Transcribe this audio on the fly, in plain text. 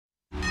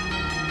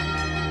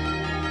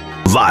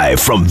Live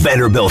from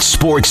Vanderbilt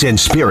Sports and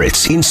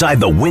Spirits inside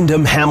the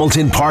Wyndham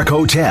Hamilton Park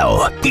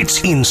Hotel,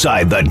 it's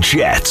Inside the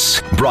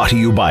Jets. Brought to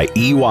you by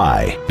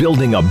EY,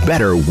 building a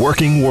better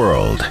working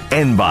world.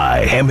 And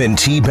by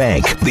M&T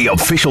Bank, the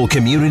official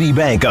community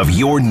bank of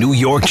your New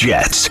York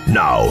Jets.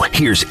 Now,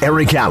 here's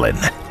Erik Allen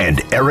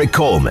and Erik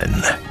Coleman.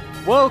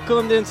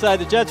 Welcome to Inside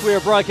the Jets. We are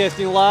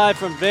broadcasting live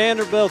from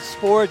Vanderbilt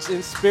Sports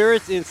and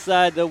Spirits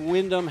inside the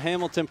Wyndham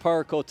Hamilton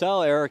Park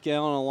Hotel. Erik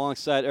Allen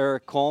alongside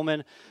Erik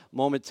Coleman.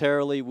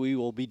 Momentarily, we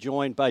will be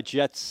joined by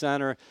Jets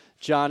center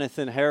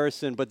Jonathan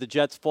Harrison, but the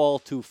Jets fall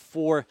to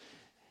 4-10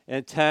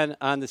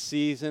 on the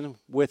season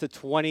with a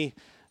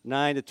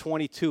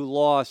 29-22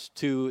 loss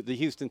to the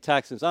Houston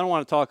Texans. I don't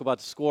want to talk about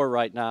the score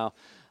right now.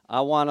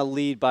 I want to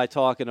lead by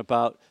talking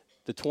about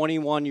the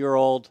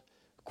 21-year-old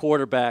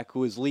quarterback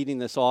who is leading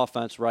this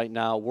offense right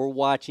now. We're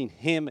watching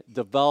him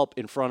develop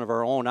in front of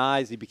our own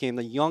eyes. He became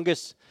the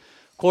youngest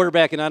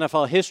quarterback in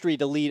NFL history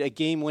to lead a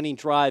game-winning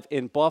drive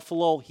in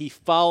Buffalo. He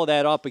followed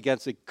that up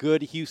against a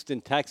good Houston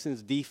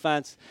Texans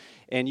defense,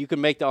 and you can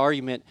make the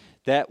argument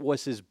that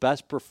was his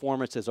best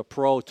performance as a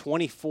pro.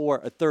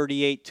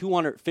 24-38,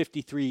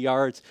 253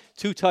 yards,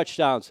 2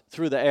 touchdowns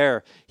through the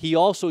air. He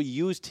also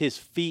used his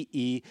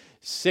feet,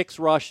 6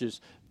 rushes,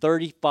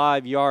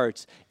 35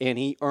 yards, and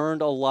he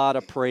earned a lot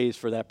of praise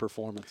for that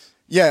performance.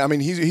 Yeah, I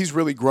mean, he's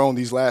really grown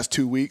these last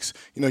 2 weeks.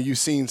 You know, you've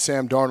seen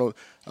Sam Darnold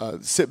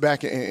sit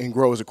back and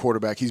grow as a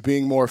quarterback. He's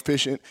being more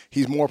efficient.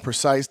 He's more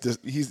precise.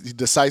 He's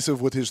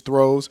decisive with his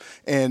throws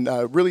and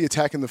really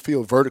attacking the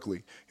field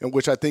vertically,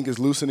 which I think is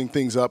loosening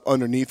things up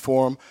underneath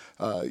for him.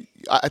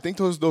 I think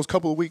those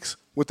couple of weeks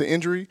with the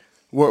injury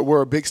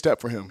were a big step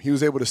for him. He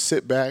was able to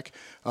sit back,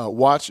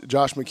 watch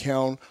Josh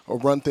McCown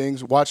run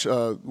things, watch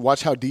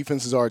how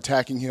defenses are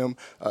attacking him,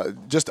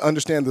 just to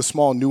understand the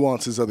small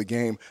nuances of the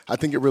game. I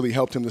think it really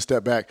helped him to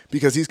step back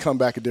because he's come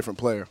back a different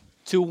player.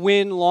 To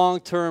win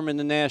long-term in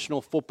the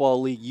National Football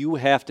League, you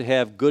have to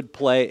have good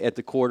play at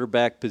the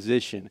quarterback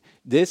position.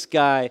 This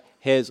guy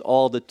has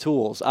all the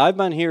tools. I've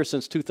been here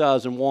since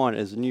 2001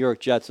 as a New York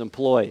Jets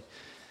employee.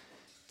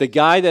 The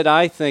guy that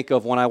I think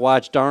of when I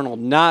watch Darnold,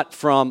 not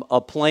from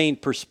a playing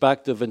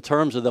perspective in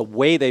terms of the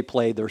way they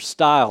play, their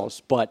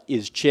styles, but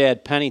is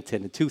Chad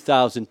Pennington in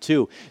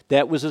 2002.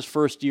 That was his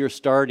first year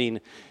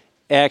starting,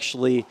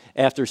 actually,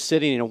 after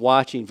sitting and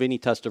watching Vinny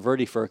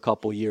Testaverde for a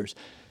couple years.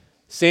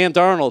 Sam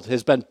Darnold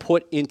has been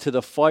put into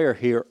the fire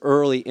here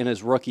early in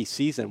his rookie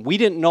season. We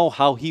didn't know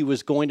how he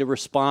was going to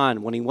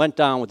respond when he went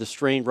down with a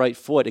strained right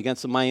foot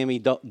against the Miami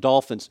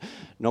Dolphins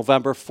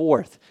November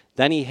 4th.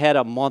 Then he had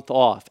a month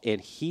off, and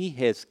he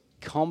has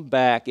come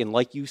back, and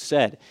like you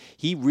said,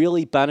 he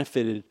really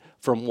benefited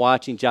from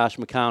watching Josh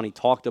McCown. He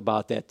talked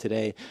about that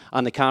today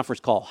on the conference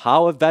call.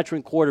 How a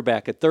veteran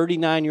quarterback, a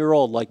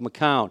 39-year-old like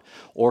McCown,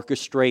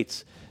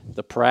 orchestrates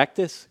the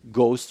practice,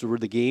 goes through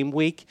the game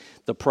week,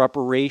 the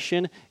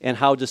preparation, and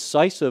how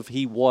decisive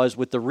he was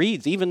with the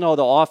reads, even though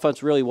the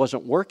offense really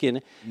wasn't working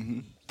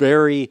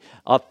very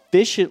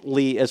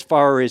efficiently as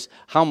far as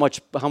how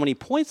many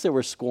points they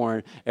were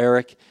scoring,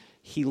 Erik.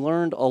 He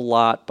learned a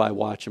lot by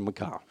watching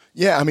McCown.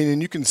 Yeah, I mean,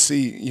 and you can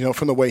see, you know,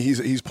 from the way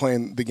he's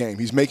playing the game.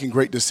 He's making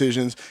great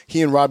decisions.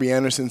 He and Robbie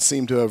Anderson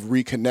seem to have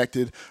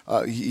reconnected.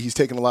 He's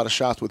taken a lot of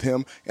shots with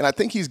him, and I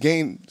think he's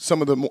gained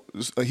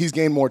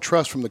more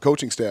trust from the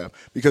coaching staff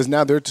because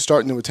now they're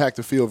starting to attack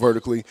the field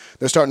vertically.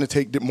 They're starting to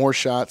take more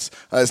shots.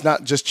 It's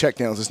not just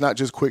checkdowns. It's not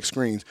just quick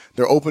screens.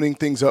 They're opening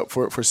things up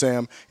for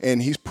Sam,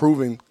 and he's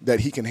proving that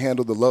he can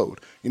handle the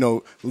load. You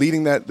know,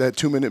 leading that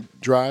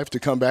 2-minute drive to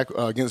come back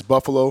against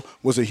Buffalo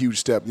was a huge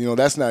step. You know,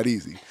 that's not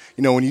easy.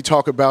 You know, when you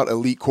talk about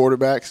elite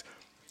quarterbacks,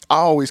 I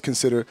always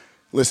consider,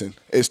 listen,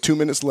 it's 2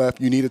 minutes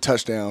left. You need a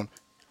touchdown.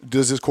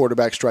 Does this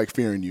quarterback strike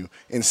fear in you?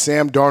 And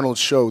Sam Darnold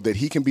showed that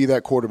he can be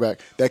that quarterback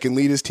that can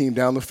lead his team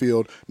down the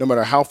field no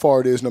matter how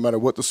far it is, no matter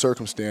what the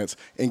circumstance,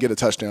 and get a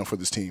touchdown for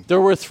this team. There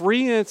were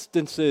 3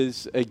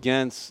 instances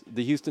against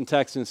the Houston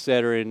Texans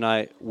Saturday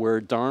night where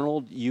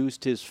Darnold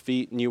used his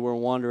feet, and you were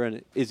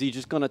wondering, is he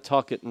just going to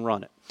tuck it and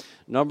run it?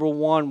 Number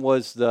 1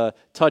 was the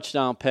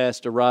touchdown pass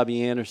to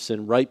Robbie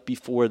Anderson right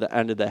before the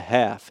end of the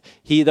half.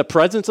 He had the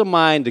presence of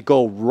mind to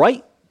go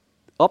right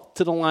up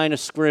to the line of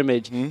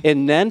scrimmage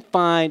and then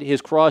find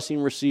his crossing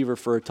receiver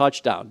for a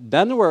touchdown.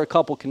 Then there were a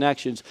couple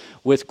connections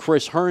with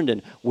Chris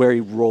Herndon where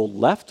he rolled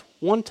left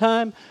one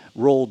time,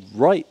 rolled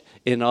right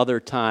another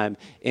time,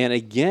 and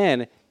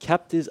again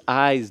kept his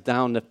eyes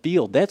down the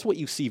field. That's what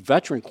you see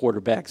veteran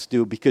quarterbacks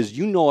do because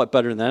you know it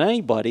better than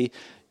anybody.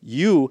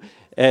 You,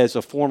 as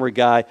a former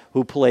guy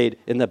who played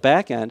in the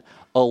back end,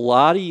 a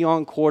lot of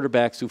young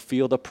quarterbacks who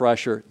feel the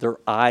pressure, their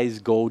eyes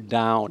go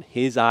down.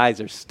 His eyes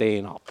are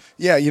staying up.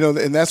 Yeah, you know,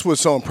 and that's what's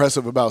so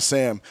impressive about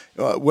Sam.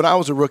 When I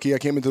was a rookie, I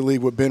came into the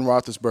league with Ben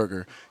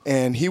Roethlisberger,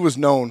 and he was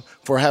known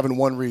for having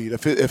one read.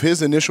 If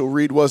his initial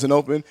read wasn't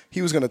open,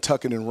 he was going to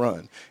tuck it and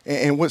run.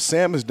 And what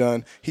Sam has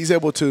done, he's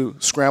able to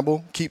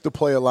scramble, keep the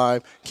play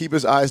alive, keep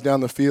his eyes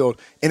down the field,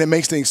 and it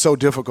makes things so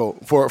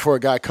difficult for a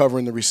guy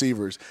covering the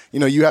receivers. You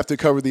know, you have to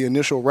cover the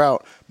initial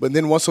route, but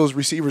then once those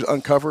receivers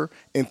uncover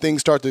and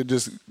things start to just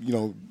just,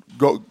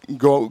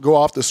 go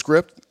off the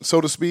script,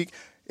 so to speak,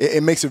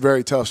 it makes it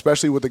very tough,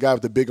 especially with a guy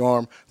with a big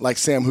arm like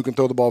Sam who can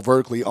throw the ball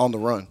vertically on the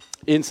run.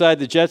 Inside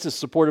the Jets is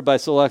supported by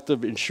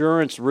Selective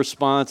Insurance.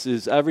 Response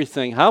is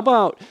everything. How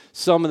about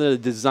some of the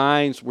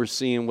designs we're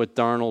seeing with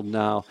Darnold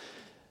now?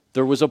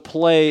 There was a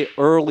play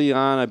early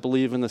on, I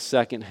believe in the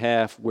second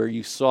half, where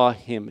you saw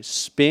him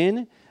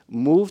spin,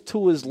 move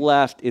to his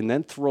left, and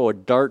then throw a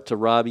dart to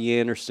Robbie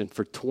Anderson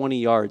for 20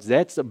 yards.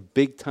 That's a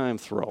big-time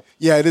throw.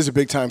 Yeah, it is a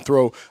big-time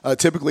throw.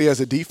 Typically,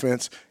 as a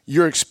defense,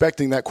 you're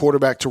expecting that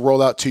quarterback to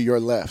roll out to your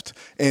left.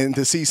 And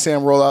to see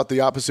Sam roll out the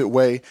opposite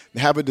way,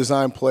 have a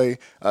design play,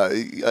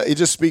 it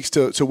just speaks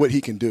to what he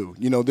can do.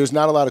 There's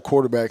not a lot of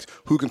quarterbacks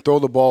who can throw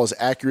the ball as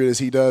accurate as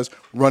he does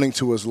running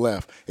to his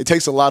left. It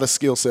takes a lot of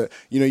skill set.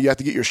 You have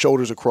to get your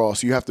shoulders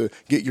across. You have to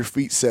get your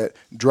feet set,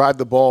 drive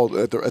the ball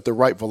at the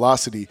right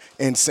velocity.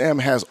 And Sam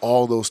has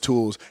all those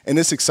tools. And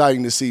it's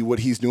exciting to see what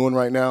he's doing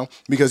right now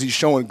because he's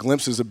showing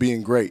glimpses of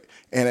being great.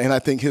 And I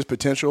think his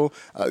potential,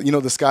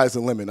 the sky's the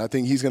limit. I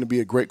think he's going to be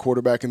a great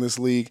quarterback in this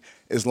league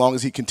as long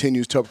as he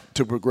continues to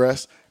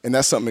progress. And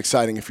that's something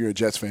exciting if you're a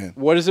Jets fan.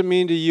 What does it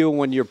mean to you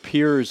when your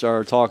peers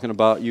are talking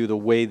about you the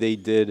way they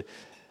did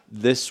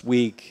this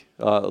week,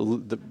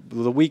 the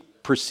week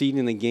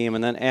preceding the game,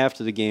 and then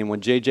after the game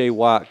when J.J.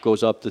 Watt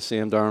goes up to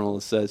Sam Darnold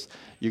and says,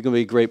 you're going to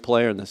be a great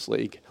player in this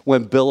league?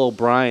 When Bill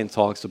O'Brien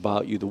talks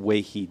about you the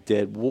way he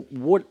did,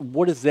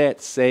 what does that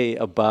say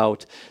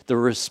about the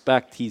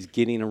respect he's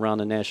getting around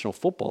the National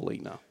Football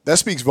League now? That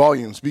speaks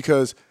volumes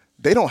because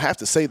they don't have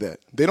to say that.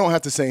 They don't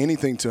have to say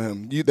anything to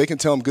him. They can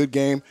tell him good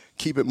game,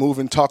 keep it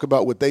moving, talk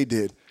about what they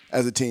did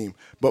as a team.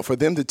 But for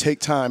them to take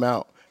time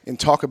out and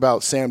talk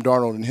about Sam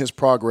Darnold and his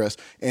progress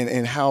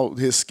and how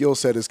his skill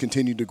set has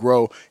continued to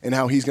grow and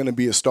how he's going to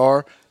be a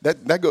star,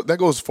 that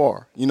goes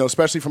far,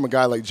 especially from a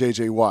guy like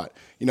J.J. Watt.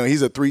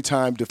 He's a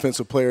 3-time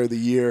Defensive Player of the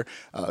Year,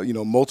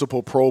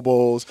 multiple Pro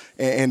Bowls,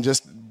 and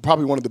just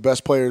probably one of the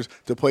best players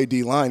to play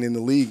D-line in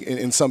the league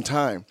in some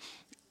time.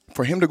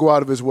 For him to go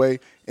out of his way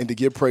and to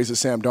give praise to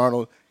Sam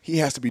Darnold, he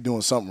has to be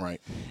doing something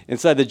right.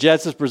 Inside the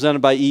Jets is presented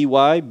by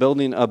EY,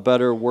 building a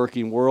better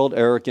working world.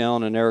 Eric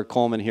Allen and Erik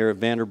Coleman here at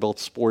Vanderbilt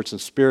Sports and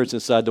Spirits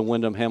inside the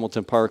Wyndham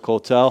Hamilton Park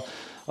Hotel.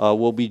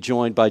 We'll be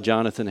joined by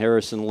Jonathan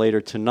Harrison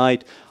later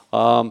tonight.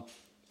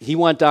 He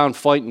went down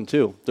fighting,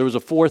 too. There was a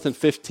 4th and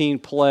 15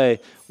 play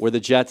where the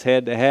Jets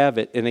had to have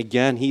it. And,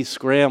 again, he's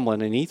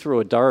scrambling, and he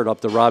threw a dart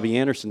up to Robbie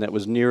Anderson that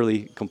was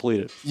nearly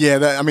completed. Yeah,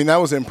 that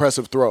was an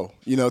impressive throw,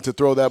 to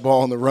throw that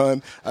ball on the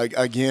run.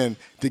 Again,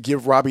 to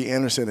give Robbie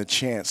Anderson a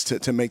chance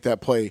to make that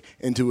play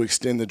and to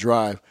extend the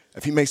drive.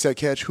 If he makes that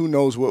catch, who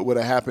knows what would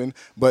have happened.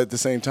 But at the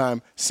same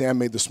time, Sam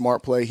made the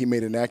smart play. He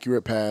made an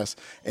accurate pass.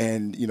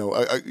 And,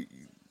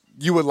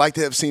 you would like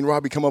to have seen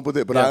Robbie come up with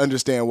it, but yeah. I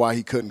understand why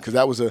he couldn't because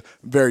that was a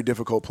very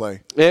difficult play.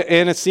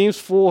 And it seems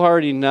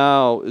foolhardy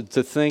now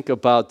to think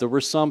about there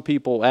were some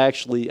people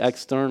actually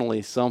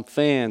externally, some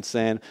fans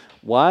saying,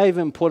 why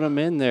even put him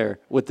in there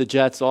with the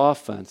Jets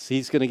offense?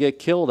 He's going to get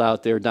killed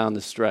out there down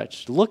the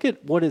stretch. Look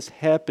at what is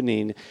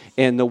happening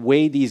and the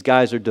way these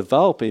guys are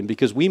developing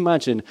because we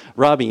mentioned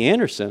Robbie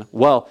Anderson.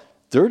 Well,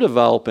 they're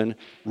developing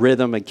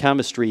rhythm and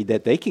chemistry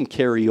that they can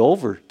carry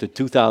over to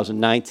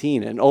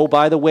 2019. And, oh,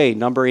 by the way,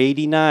 number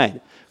 89,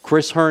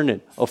 Chris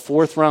Herndon, a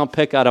 4th-round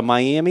pick out of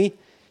Miami.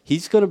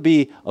 He's going to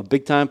be a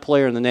big-time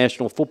player in the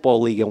National Football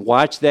League. And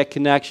watch that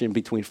connection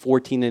between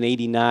 14 and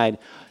 89,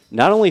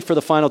 not only for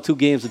the final 2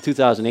 games of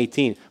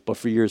 2018, but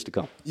for years to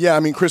come.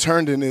 Yeah, Chris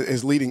Herndon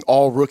is leading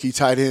all rookie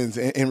tight ends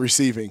in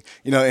receiving,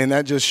 and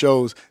that just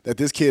shows that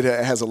this kid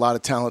has a lot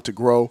of talent to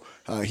grow.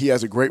 He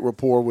has a great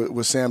rapport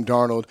with Sam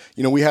Darnold.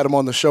 We had him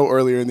on the show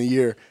earlier in the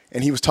year,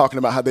 and he was talking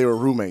about how they were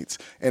roommates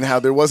and how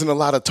there wasn't a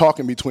lot of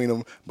talking between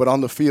them, but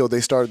on the field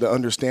they started to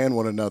understand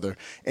one another.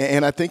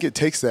 And I think it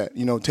takes that,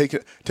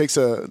 takes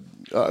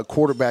a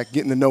quarterback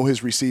getting to know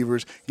his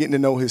receivers, getting to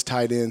know his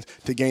tight ends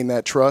to gain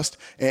that trust,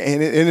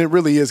 and it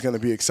really is going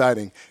to be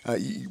exciting.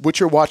 What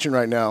you're watching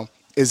right now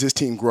is this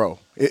team grow.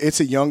 It's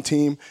a young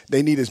team.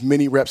 They need as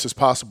many reps as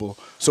possible.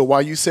 So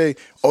while you say,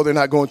 they're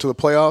not going to the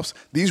playoffs,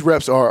 these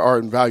reps are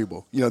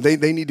invaluable.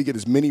 They need to get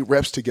as many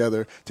reps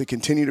together to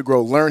continue to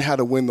grow, learn how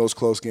to win those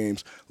close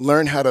games,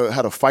 learn how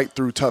to fight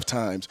through tough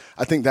times.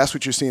 I think that's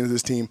what you're seeing in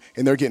this team,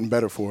 and they're getting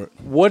better for it.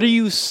 What are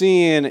you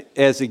seeing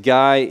as a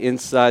guy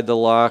inside the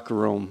locker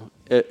room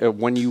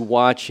when you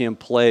watch him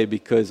play?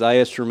 Because I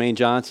asked Jermaine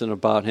Johnson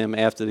about him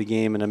after the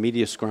game in a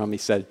media scrum. He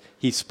said,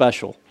 he's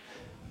special.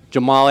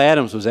 Jamal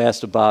Adams was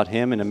asked about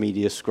him in a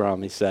media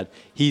scrum. He said,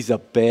 he's a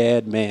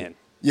bad man.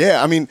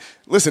 Yeah,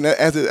 listen,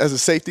 as a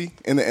safety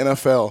in the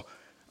NFL,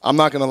 I'm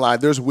not going to lie.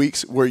 There's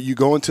weeks where you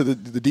go into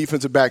the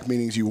defensive back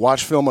meetings, you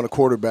watch film on a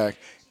quarterback,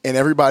 and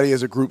everybody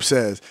as a group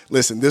says,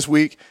 listen, this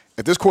week,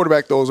 if this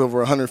quarterback throws over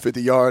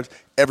 150 yards,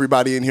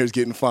 everybody in here is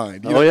getting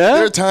fined. Yeah?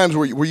 There are times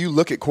where you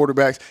look at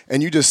quarterbacks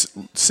and you just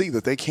see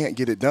that they can't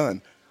get it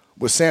done.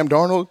 With Sam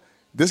Darnold,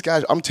 this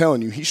guy, I'm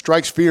telling you, he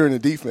strikes fear in the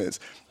defense.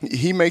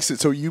 He makes it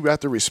so you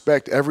have to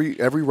respect every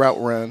route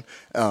run.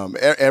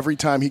 Every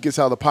time he gets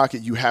out of the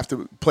pocket, you have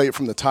to play it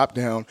from the top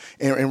down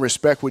and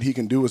respect what he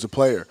can do as a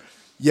player.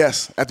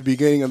 Yes, at the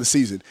beginning of the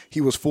season, he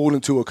was fooled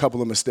into a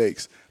couple of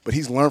mistakes, but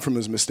he's learned from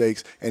his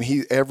mistakes, and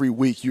every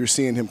week you're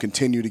seeing him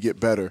continue to get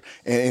better,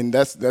 and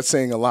that's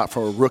saying a lot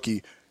for a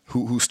rookie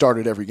who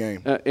started every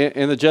game.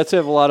 And the Jets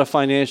have a lot of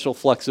financial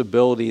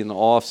flexibility in the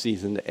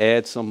offseason to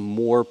add some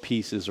more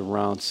pieces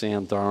around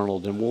Sam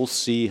Darnold, and we'll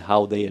see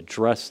how they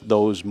address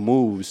those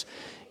moves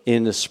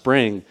in the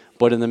spring.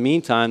 But in the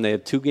meantime, they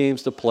have 2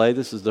 games to play.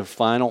 This is their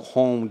final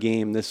home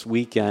game this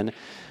weekend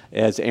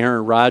as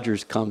Aaron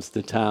Rodgers comes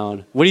to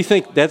town. What do you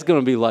think that's going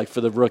to be like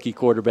for the rookie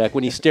quarterback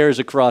when he stares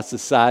across the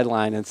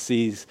sideline and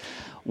sees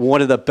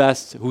one of the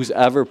best who's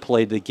ever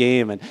played the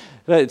game? And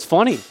it's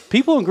funny.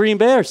 People in Green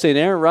Bay are saying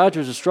Aaron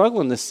Rodgers is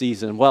struggling this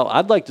season. Well,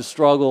 I'd like to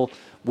struggle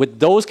with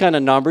those kind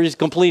of numbers. He's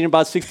completing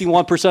about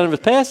 61% of his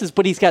passes,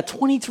 but he's got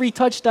 23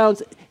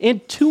 touchdowns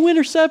and 2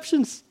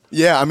 interceptions.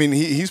 Yeah, I mean,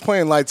 he's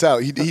playing lights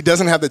out. He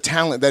doesn't have the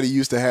talent that he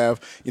used to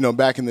have,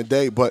 back in the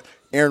day, but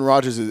Aaron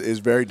Rodgers is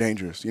very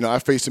dangerous. I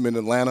faced him in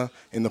Atlanta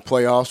in the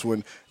playoffs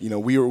when,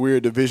 we were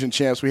division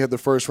champs. We had the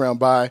first round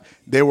bye.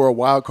 They were a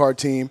wild card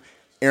team.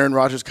 Aaron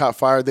Rodgers caught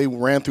fire. They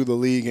ran through the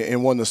league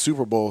and won the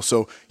Super Bowl.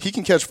 So he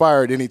can catch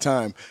fire at any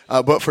time.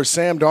 But for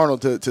Sam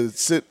Darnold to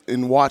sit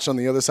and watch on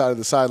the other side of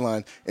the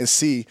sideline and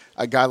see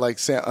a guy like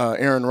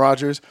Aaron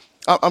Rodgers,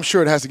 I'm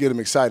sure it has to get him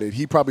excited.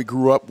 He probably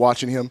grew up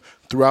watching him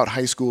throughout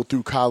high school,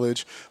 through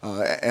college,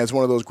 as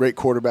one of those great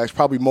quarterbacks,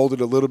 probably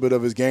molded a little bit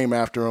of his game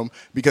after him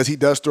because he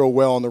does throw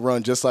well on the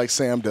run just like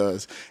Sam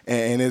does.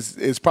 And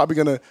it's probably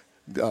going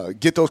to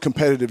get those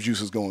competitive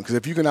juices going because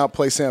if you can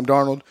outplay Sam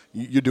Darnold,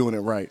 you're doing it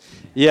right.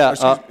 Yeah,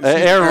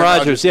 Aaron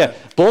Rodgers, yeah.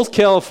 Both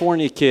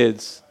California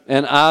kids.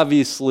 And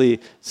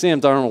obviously,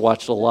 Sam Darnold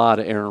watched a lot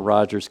of Aaron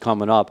Rodgers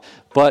coming up.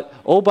 But,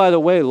 oh, by the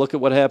way, look at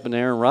what happened to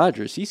Aaron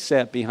Rodgers. He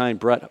sat behind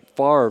Brett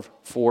Favre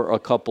for a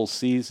couple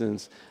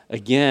seasons.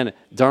 Again,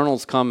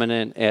 Darnold's coming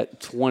in at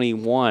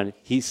 21.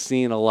 He's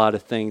seeing a lot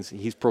of things.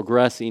 He's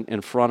progressing in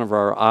front of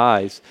our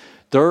eyes.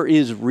 There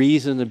is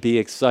reason to be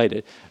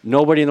excited.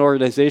 Nobody in the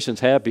organization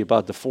is happy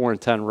about the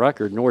 4-10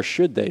 record, nor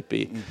should they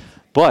be.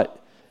 But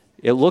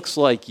it looks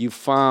like you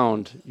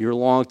found your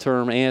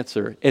long-term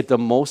answer at the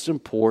most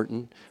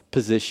important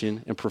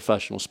position in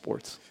professional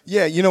sports.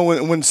 Yeah,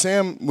 when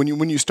Sam,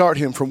 when you start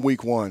him from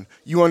week 1,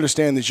 you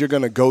understand that you're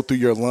going to go through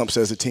your lumps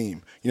as a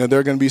team. There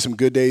are going to be some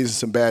good days and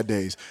some bad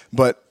days.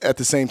 But at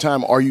the same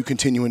time, are you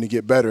continuing to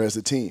get better as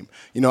a team?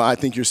 I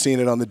think you're seeing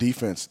it on the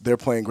defense. They're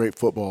playing great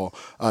football.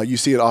 You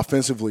see it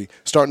offensively,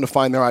 starting to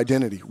find their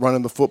identity,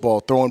 running the football,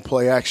 throwing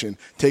play action,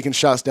 taking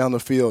shots down the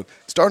field,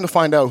 starting to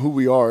find out who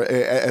we are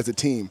as a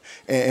team.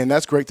 And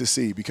that's great to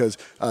see because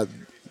a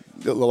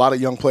lot of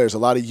young players, a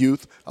lot of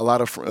youth, a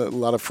lot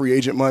of free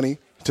agent money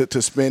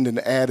to spend and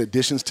add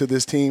additions to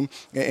this team,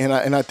 and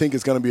I think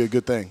it's going to be a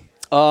good thing.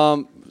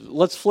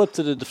 Let's flip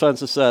to the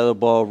defensive side of the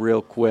ball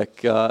real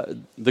quick.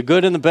 The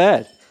good and the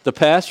bad. The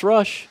pass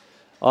rush,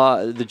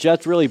 the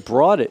Jets really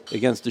brought it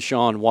against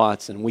Deshaun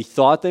Watson. We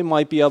thought they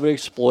might be able to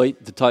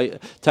exploit the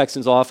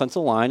Texans'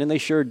 offensive line, and they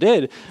sure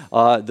did.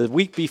 The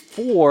week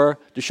before,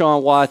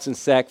 Deshaun Watson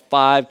sacked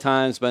 5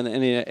 times by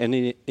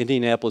the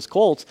Indianapolis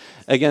Colts.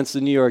 Against the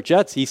New York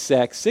Jets, he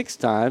sacked 6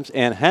 times,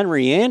 and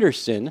Henry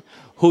Anderson,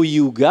 who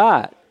you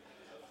got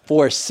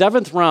for a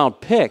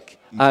 7th-round pick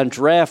on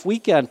draft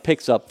weekend,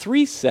 picks up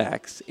 3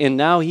 sacks, and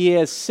now he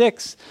has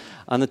 6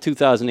 on the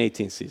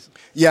 2018 season.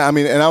 Yeah, I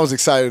mean, and I was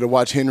excited to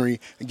watch Henry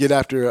get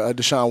after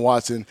Deshaun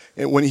Watson.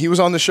 And when he was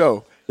on the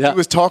show, he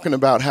was talking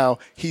about how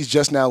he's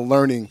just now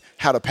learning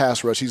how to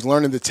pass rush. He's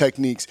learning the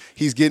techniques.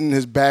 He's getting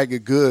his bag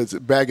of goods,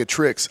 bag of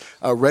tricks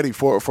ready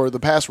for the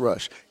pass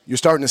rush. You're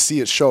starting to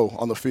see it show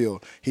on the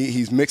field.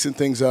 He's mixing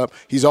things up.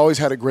 He's always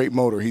had a great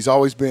motor. He's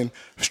always been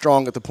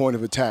strong at the point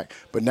of attack.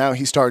 But now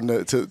he's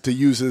starting to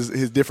use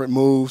his different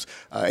moves,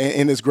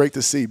 and it's great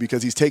to see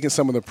because he's taking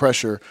some of the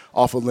pressure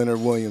off of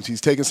Leonard Williams.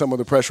 He's taking some of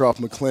the pressure off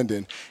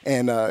McClendon,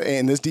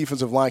 and this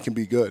defensive line can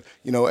be good.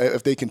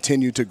 If they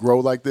continue to grow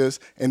like this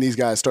and these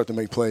guys start to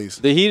make plays.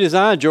 The heat is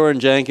on, Jordan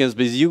Jenkins,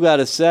 because you got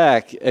a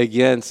sack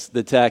against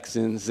the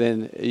Texans,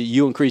 and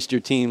you increased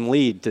your team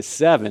lead to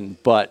 7,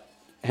 but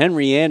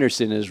Henry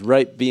Anderson is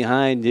right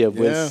behind you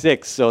with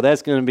 6, so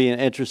that's going to be an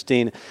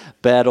interesting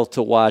battle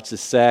to watch, the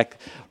sack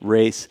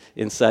race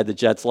inside the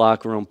Jets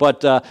locker room.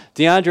 But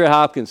DeAndre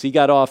Hopkins, he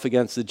got off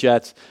against the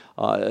Jets.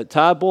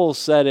 Todd Bowles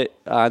said it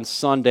on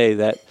Sunday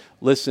that,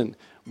 listen,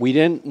 we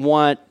didn't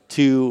want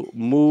to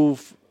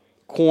move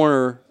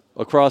corner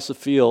across the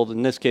field,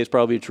 in this case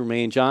probably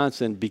Trumaine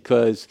Johnson,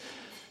 because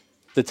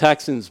the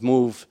Texans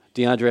move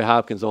DeAndre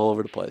Hopkins all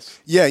over the place.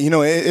 Yeah,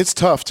 it's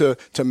tough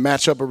to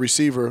match up a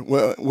receiver,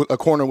 a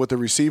corner with a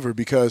receiver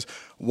because,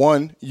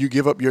 one, you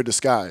give up your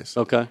disguise.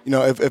 Okay.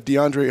 If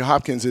DeAndre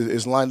Hopkins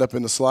is lined up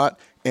in the slot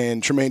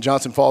and Trumaine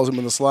Johnson follows him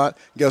in the slot,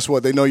 guess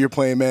what? They know you're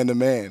playing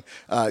man-to-man.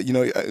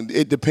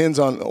 It depends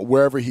on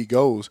wherever he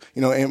goes.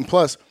 And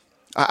plus,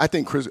 I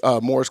think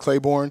Morris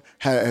Claiborne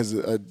has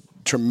a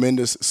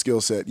tremendous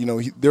skill set.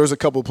 There was a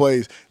couple of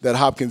plays that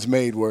Hopkins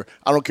made where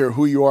I don't care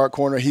who you are at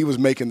corner, he was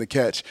making the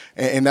catch,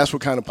 and that's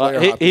what kind of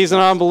player he's an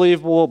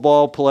unbelievable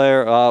ball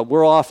player.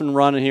 We're off and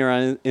running here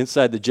on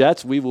Inside the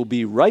Jets. We will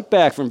be right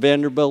back from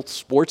Vanderbilt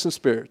Sports and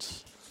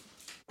Spirits.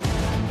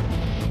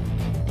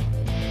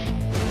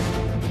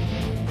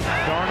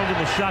 Darnold in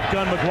the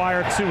shotgun,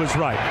 McGuire to his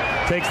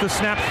right. Takes the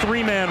snap,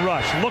 three-man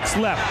rush, looks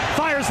left,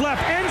 fires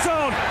left, end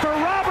zone for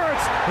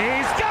Roberts.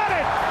 He's got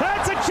it.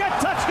 That's a Jet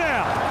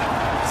touchdown.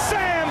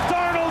 Sam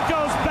Darnold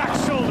goes back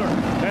shoulder,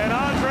 and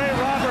Andre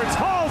Roberts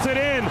hauls it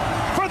in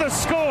for the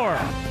score.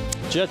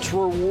 Jets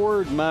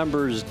Reward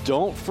members,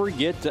 don't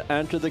forget to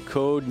enter the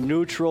code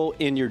NEUTRAL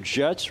in your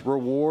Jets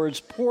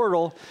Rewards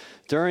portal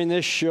during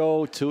this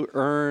show to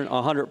earn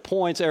 100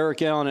 points.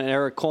 Eric Allen and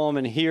Erik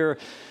Coleman here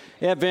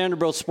at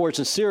Vanderbilt Sports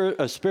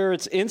and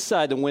Spirits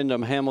inside the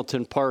Wyndham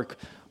Hamilton Park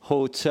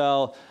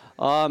Hotel.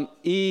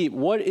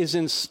 What is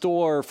in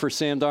store for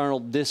Sam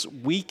Darnold this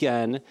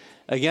weekend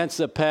against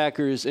the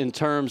Packers in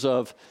terms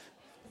of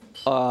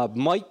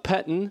Mike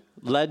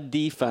Pettin-led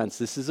defense?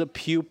 This is a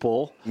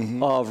pupil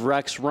of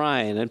Rex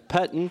Ryan, and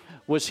Pettin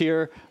was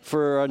here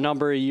for a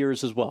number of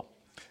years as well.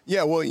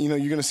 Yeah, well, you're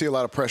going to see a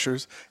lot of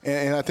pressures,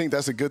 and I think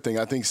that's a good thing.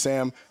 I think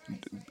Sam,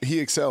 he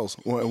excels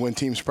when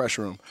teams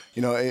pressure him.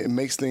 It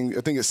makes things.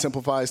 I think it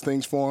simplifies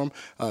things for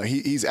him.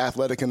 He's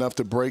athletic enough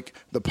to break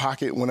the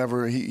pocket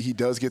whenever he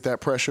does get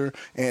that pressure,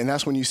 and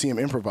that's when you see him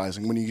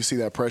improvising, when you see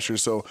that pressure.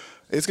 So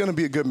it's going to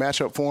be a good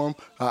matchup for him.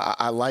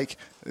 I like,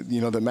 the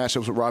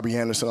matchups with Robbie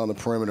Anderson on the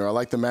perimeter. I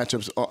like the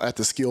matchups at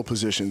the skill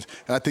positions,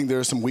 and I think there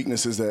are some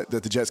weaknesses that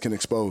the Jets can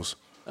expose.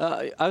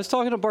 I was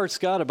talking to Bart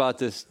Scott about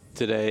this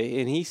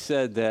today, and he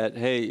said that,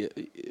 hey,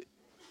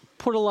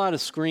 put a lot of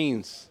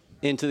screens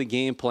into the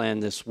game plan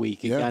this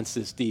week against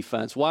this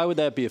defense. Why would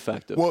that be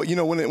effective? Well,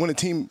 when a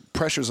team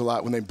pressures a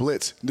lot, when they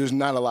blitz, there's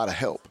not a lot of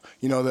help.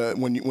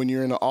 When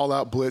you're in an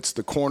all-out blitz,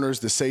 the corners,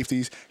 the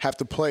safeties have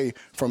to play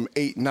from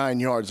 8-9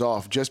 yards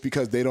off just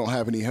because they don't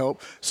have any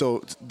help.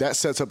 So that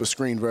sets up a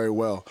screen very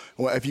well.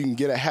 If you can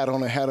get a hat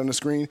on the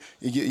screen,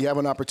 you have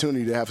an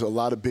opportunity to have a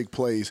lot of big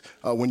plays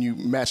when you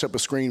match up a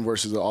screen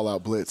versus an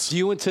all-out blitz. Do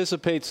you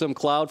anticipate some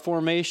cloud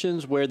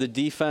formations where the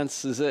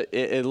defense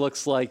it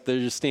looks like they're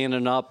just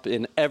standing up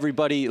and everybody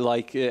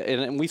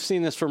and we've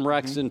seen this from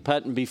Rex and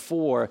Pettin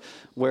before,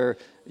 where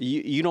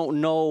you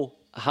don't know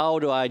how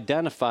to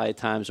identify at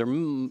times, or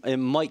it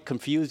might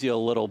confuse you a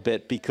little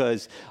bit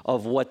because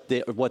of what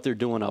they're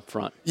doing up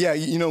front. Yeah,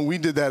 we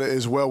did that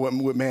as well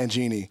with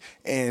Mangini,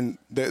 and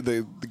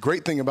the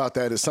great thing about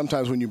that is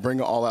sometimes when you bring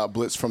an all-out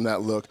blitz from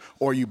that look,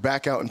 or you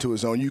back out into a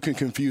zone, you can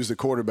confuse the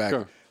quarterback.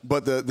 Sure.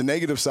 But the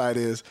negative side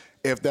is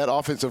if that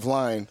offensive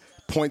line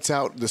points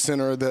out the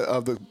center of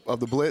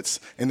the blitz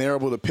and they're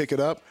able to pick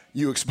it up,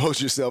 you expose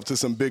yourself to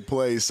some big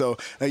plays. So,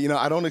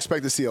 I don't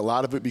expect to see a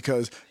lot of it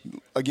because,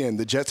 again,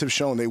 the Jets have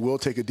shown they will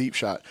take a deep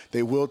shot.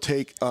 They will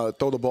throw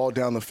the ball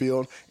down the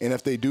field, and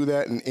if they do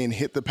that and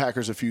hit the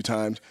Packers a few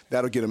times,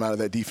 that'll get them out of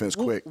that defense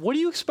quick. What do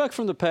you expect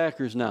from the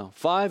Packers now?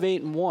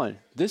 5-8-1.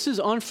 This is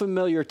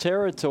unfamiliar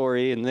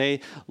territory, and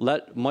they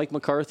let Mike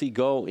McCarthy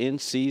go in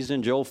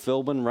season. Joe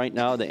Philbin right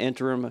now, the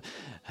interim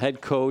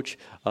head coach.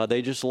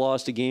 They just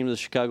lost a game to the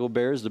Chicago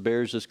Bears. The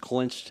Bears just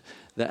clinched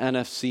the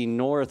NFC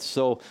North.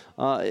 So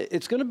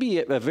it's going to be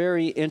a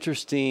very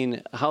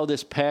interesting how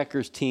this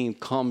Packers team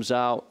comes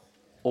out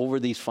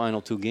over these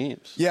final two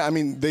games. Yeah,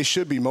 they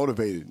should be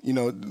motivated.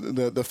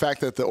 The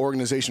fact that the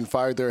organization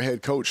fired their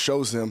head coach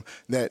shows them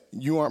that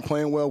you aren't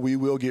playing well, we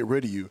will get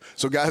rid of you.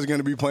 So guys are going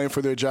to be playing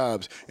for their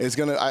jobs.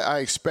 I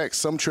expect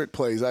some trick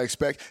plays. I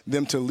expect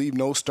them to leave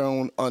no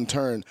stone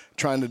unturned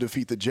trying to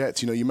defeat the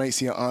Jets. You may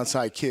see an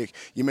onside kick.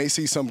 You may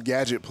see some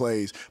gadget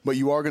plays, but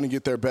you are going to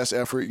get their best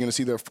effort. You're going to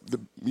see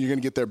you're going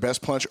to get their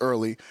best punch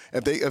early.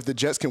 If the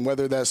Jets can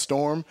weather that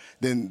storm,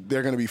 then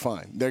they're going to be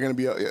fine. They're going to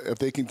be if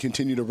they can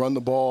continue to run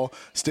the ball,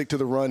 stick to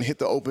the run, hit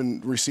the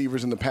open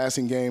receivers in the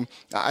passing game,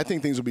 I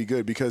think things will be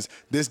good because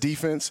this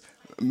defense,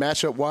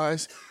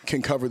 matchup-wise,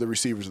 can cover the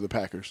receivers of the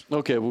Packers.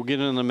 Okay, we'll get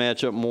into the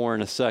matchup more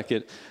in a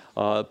second.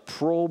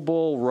 Pro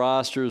Bowl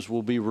rosters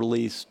will be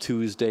released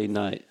Tuesday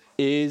night.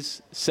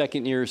 Is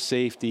second-year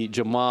safety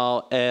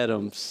Jamal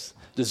Adams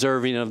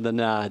deserving of the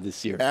nod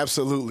this year?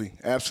 Absolutely.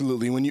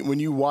 When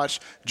you watch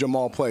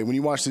Jamal play, when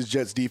you watch this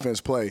Jets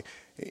defense play,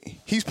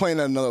 he's playing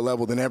at another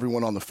level than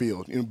everyone on the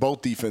field in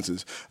both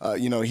defenses.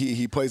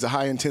 He plays a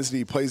high intensity.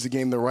 He plays the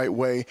game the right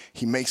way.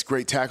 He makes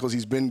great tackles.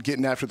 He's been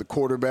getting after the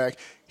quarterback.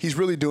 He's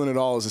really doing it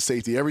all as a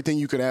safety. Everything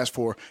you could ask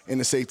for in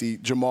the safety,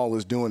 Jamal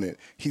is doing it.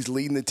 He's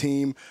leading the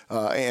team,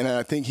 and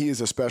I think he is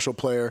a special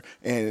player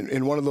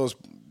and one of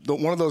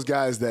those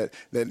guys that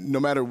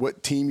no matter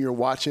what team you're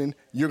watching,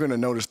 you're going to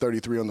notice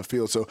 33 on the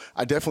field. So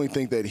I definitely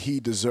think that he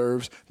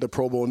deserves the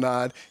Pro Bowl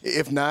nod.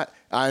 If not,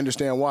 I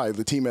understand why.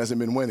 The team hasn't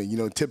been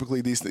winning.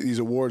 Typically these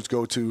awards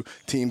go to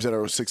teams that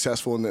are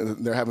successful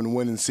and they're having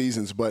winning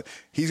seasons. But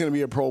he's going to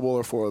be a Pro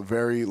Bowler for a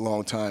very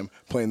long time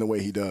playing the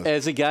way he does.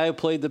 As a guy who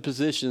played the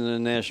position in the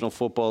National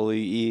Football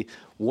League,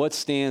 what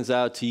stands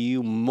out to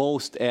you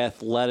most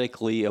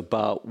athletically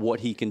about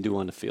what he can do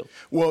on the field?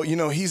 Well,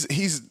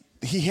 he's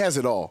he has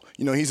it all.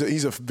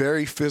 He's a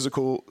very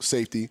physical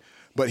safety,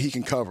 but he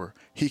can cover.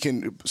 He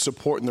can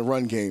support in the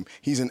run game.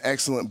 He's an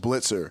excellent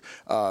blitzer.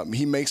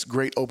 He makes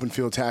great open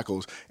field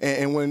tackles.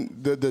 And when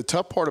the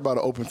tough part about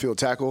an open field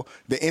tackle,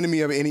 the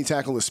enemy of any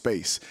tackle is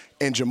space.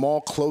 And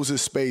Jamal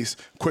closes space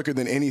quicker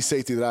than any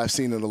safety that I've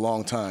seen in a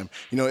long time.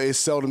 It's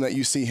seldom that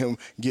you see him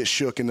get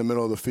shook in the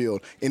middle of the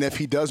field. And if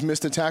he does miss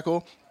the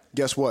tackle,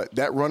 guess what?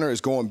 That runner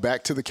is going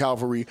back to the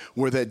cavalry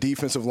where that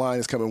defensive line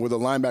is coming, where the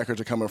linebackers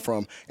are coming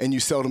from, and you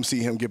seldom see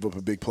him give up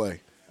a big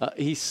play.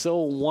 He's so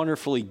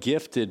wonderfully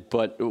gifted,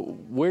 but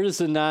where does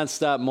the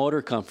nonstop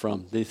motor come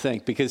from, do you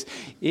think? Because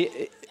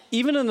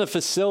even in the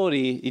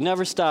facility, he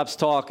never stops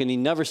talking. He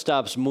never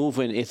stops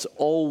moving. It's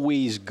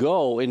always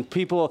go. And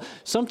people,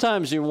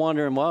 sometimes you're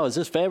wondering, well, is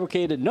this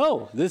fabricated?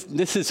 No,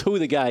 this is who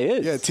the guy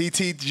is. Yeah,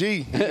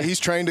 TTG. He's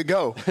trained to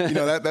go.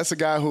 That's a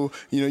guy who,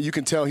 you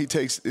can tell he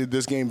takes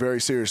this game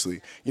very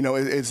seriously.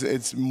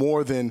 It's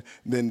more than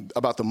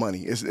about the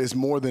money. It's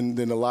more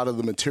than a lot of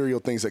the material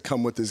things that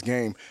come with this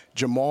game.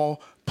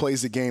 Jamal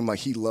plays the game like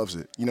he loves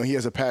it. He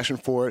has a passion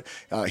for it.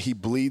 He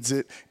bleeds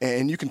it.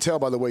 And you can tell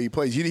by the way he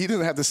plays. He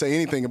doesn't have to say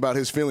anything about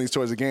his feelings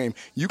towards the game.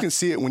 You can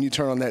see it when you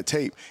turn on that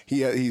tape.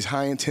 He's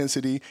high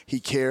intensity. He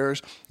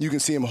cares. You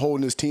can see him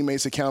holding his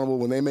teammates accountable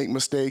when they make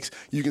mistakes.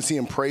 You can see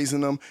him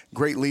praising them.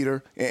 Great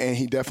leader. And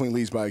he definitely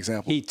leads by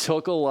example. He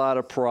took a lot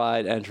of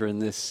pride entering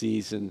this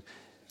season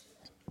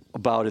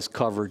about his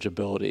coverage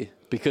ability,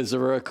 because there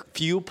were a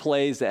few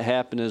plays that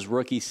happened his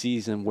rookie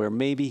season where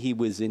maybe he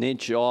was an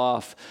inch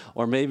off,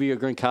 or maybe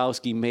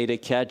Gronkowski made a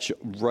catch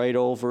right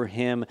over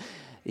him.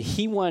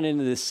 He went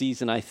into this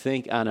season, I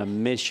think, on a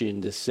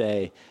mission to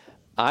say,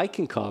 I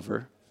can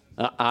cover.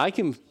 I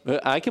can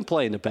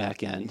play in the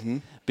back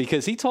end,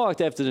 because he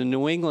talked after the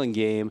New England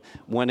game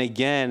when,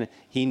 again,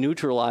 he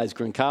neutralized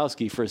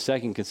Gronkowski for a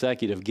second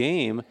consecutive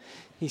game.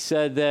 He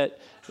said that,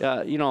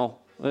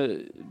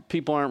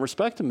 people aren't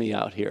respecting me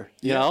out here.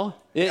 You know?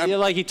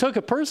 Like he took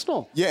it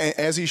personal. Yeah,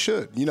 as he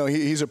should.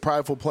 He's a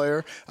prideful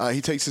player.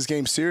 He takes his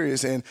game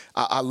serious, and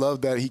I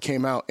love that he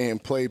came out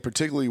and played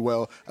particularly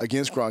well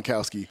against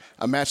Gronkowski,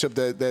 a matchup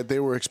that they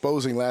were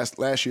exposing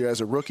last year as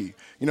a rookie.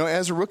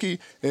 As a rookie,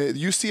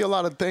 you see a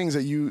lot of things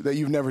that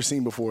you've never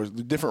seen before.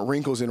 The different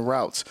wrinkles in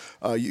routes.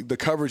 The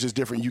coverage is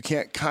different. You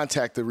can't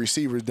contact the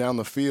receivers down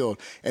the field,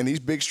 and these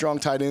big, strong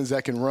tight ends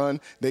that can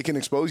run, they can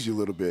expose you a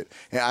little bit.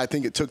 And I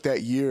think it took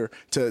that year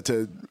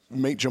to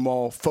make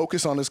Jamal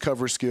focus on his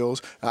coverage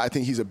skills. I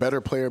think he's a better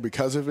player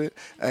because of it,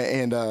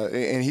 and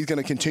he's going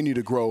to continue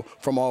to grow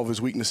from all of his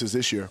weaknesses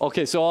this year.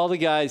 Okay, so all the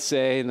guys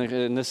say,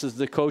 and this is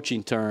the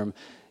coaching term,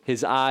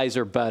 his eyes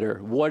are better.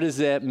 What does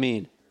that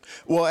mean?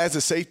 Well, as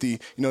a safety,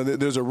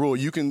 there's a rule.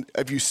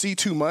 If you see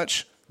too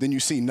much, then you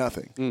see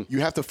nothing.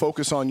 You have to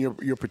focus on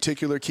your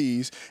particular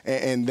keys,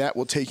 and that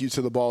will take you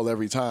to the ball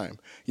every time.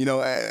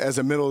 As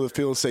a middle of the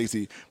field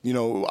safety,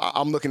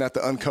 I'm looking at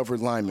the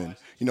uncovered lineman,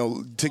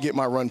 to get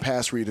my run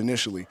pass read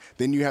initially.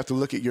 Then you have to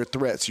look at your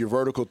threats, your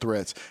vertical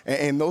threats,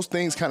 and those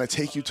things kind of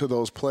take you to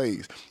those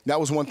plays. That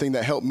was one thing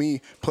that helped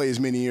me play as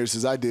many years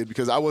as I did,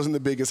 because I wasn't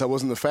the biggest, I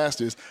wasn't the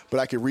fastest, but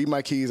I could read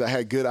my keys, I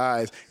had good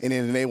eyes, and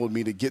it enabled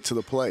me to get to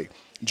the play.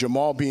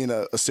 Jamal being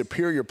a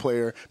superior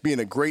player, being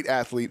a great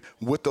athlete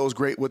with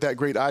that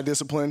great eye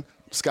discipline,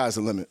 sky's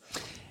the limit.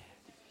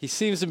 He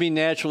seems to be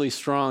naturally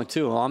strong,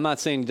 too. Well, I'm not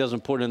saying he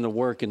doesn't put in the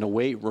work in the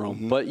weight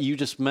room, but you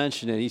just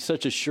mentioned it. He's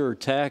such a sure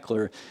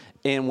tackler,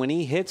 and when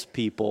he hits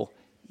people,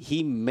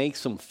 he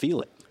makes them feel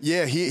it.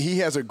 Yeah, he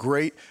has a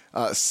great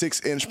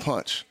 6-inch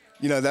punch.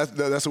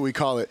 That's what we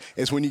call it.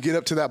 It's when you get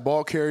up to that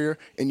ball carrier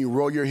and you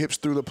roll your hips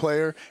through the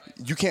player,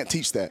 you can't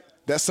teach that.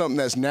 That's something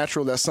that's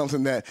natural. That's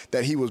something that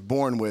he was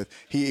born with.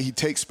 He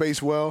takes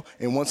space well,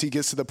 and once he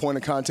gets to the point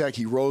of contact,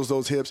 he rolls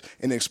those hips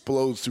and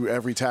explodes through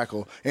every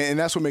tackle. And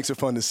that's what makes it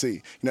fun to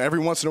see. Every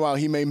once in a while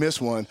he may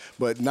miss one,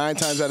 but 9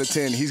 times out of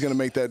 10 he's going to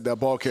make that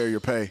ball carrier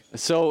pay.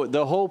 So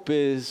the hope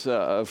is,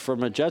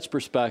 from a Jets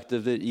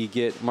perspective, that you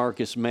get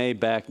Marcus May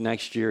back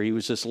next year. He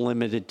was just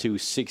limited to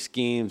 6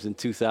 games in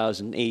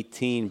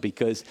 2018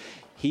 because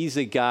he's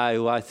a guy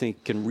who I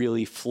think can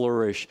really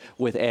flourish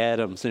with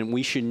Adams, and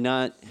we should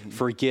not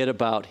forget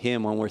about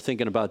him when we're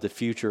thinking about the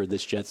future of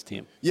this Jets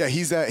team. Yeah,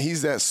 he's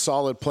that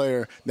solid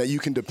player that you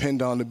can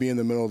depend on to be in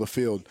the middle of the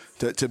field,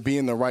 to be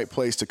in the right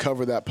place, to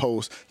cover that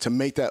post, to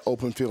make that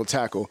open field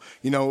tackle.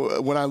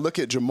 When I look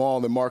at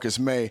Jamal and Marcus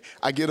May,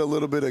 I get a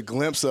little bit of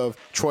glimpse of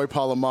Troy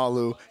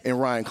Polamalu and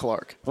Ryan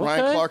Clark. Okay.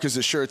 Ryan Clark is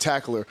a sure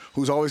tackler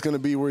who's always going to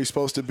be where he's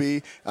supposed to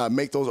be,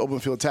 make those open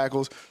field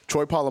tackles.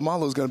 Troy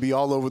Polamalu is going to be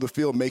all over the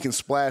field making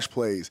splash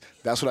plays.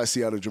 That's what I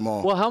see out of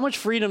Jamal. Well, how much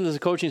freedom does the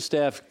coaching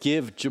staff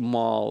give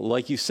Jamal,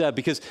 like you said?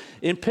 Because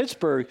in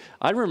Pittsburgh,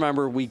 I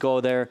remember we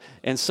go there,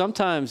 and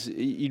sometimes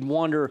you'd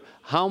wonder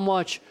how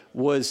much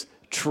was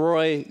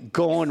Troy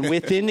going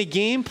within the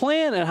game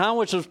plan and how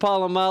much was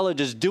Polamalu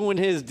just doing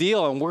his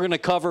deal, and we're going to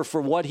cover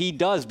for what he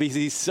does because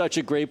he's such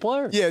a great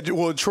player. Yeah,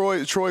 well,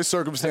 Troy's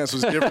circumstance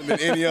was different than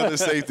any other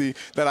safety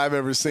that I've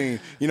ever seen.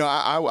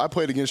 I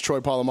played against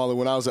Troy Polamalu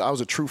when I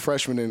was a true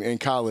freshman in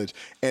college,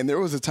 and there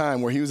was a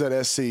time where he was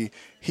at SC.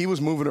 he was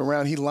moving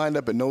around. He lined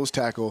up at nose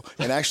tackle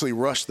and actually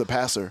rushed the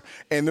passer.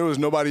 And there was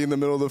nobody in the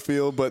middle of the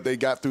field, but they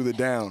got through the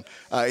down.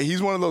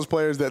 He's one of those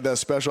players that's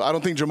special. I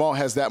don't think Jamal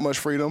has that much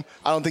freedom.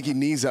 I don't think he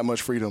needs that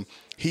much freedom.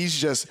 He's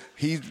just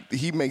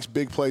he makes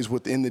big plays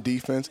within the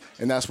defense,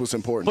 and that's what's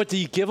important. But do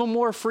you give him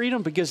more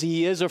freedom because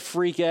he is a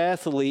freak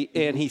athlete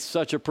and he's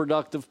such a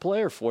productive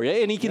player for you,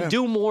 and he can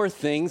do more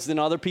things than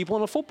other people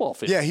in a football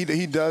field? Yeah,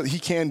 he does. He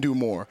can do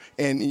more,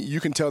 and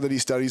you can tell that he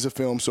studies the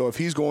film. So if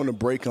he's going to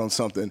break on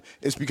something,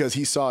 it's because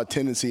he saw a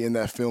tendency in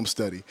that film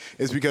study.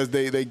 It's because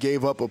they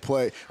gave up a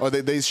play, or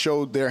they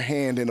showed their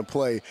hand in a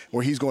play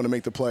where he's going to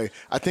make the play.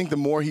 I think the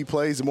more he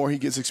plays, the more he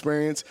gets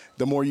experience,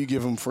 the more you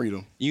give him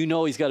freedom. You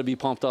know he's got to be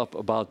pumped up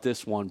about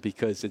this one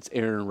because it's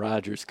Aaron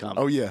Rodgers coming.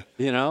 Oh, yeah.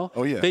 You know?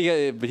 Oh,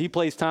 yeah. But he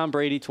plays Tom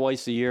Brady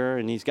twice a year,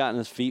 and he's gotten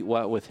his feet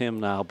wet with him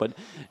now. But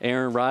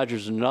Aaron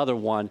Rodgers is another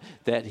one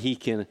that he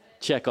can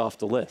check off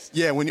the list.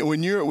 Yeah, when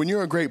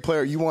you're a great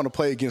player, you want to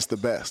play against the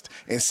best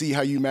and see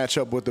how you match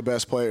up with the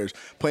best players.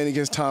 Playing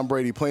against Tom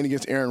Brady, playing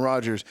against Aaron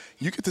Rodgers,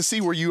 you get to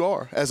see where you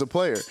are as a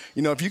player.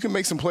 You know, if you can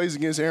make some plays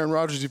against Aaron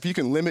Rodgers, if you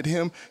can limit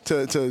him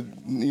to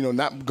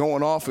not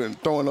going off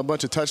and throwing a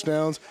bunch of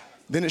touchdowns,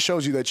 then it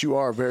shows you that you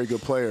are a very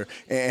good player.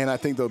 And I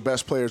think the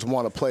best players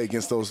want to play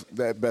against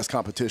that best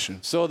competition.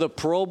 So the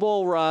Pro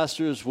Bowl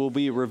rosters will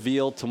be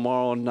revealed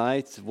tomorrow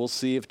night. We'll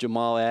see if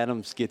Jamal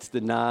Adams gets the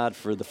nod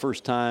for the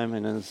first time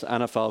in his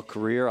NFL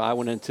career. I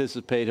would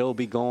anticipate he'll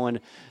be going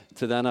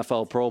to the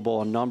NFL Pro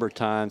Bowl a number of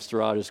times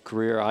throughout his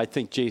career. I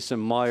think Jason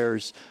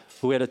Myers,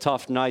 who had a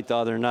tough night the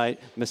other night,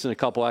 missing a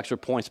couple extra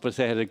points, but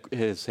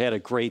has had a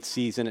great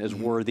season, is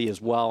worthy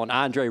as well. And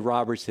Andre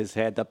Roberts has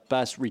had the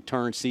best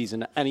return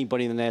season of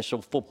anybody in the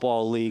National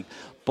Football League,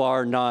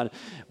 bar none.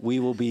 We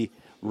will be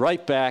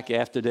right back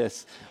after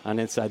this on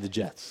Inside the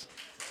Jets.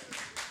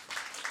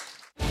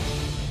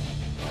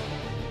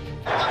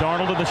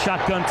 Darnold in the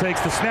shotgun takes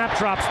the snap,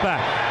 drops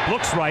back,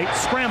 looks right,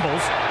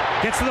 scrambles,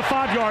 gets to the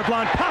 5-yard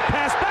line, pop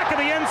pass back in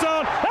the end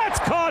zone. That's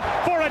caught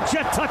for a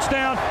Jet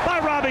touchdown by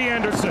Robbie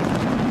Anderson.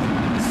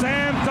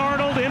 Sam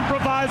Darnold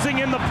improvising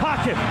in the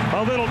pocket.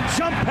 A little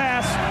jump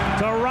pass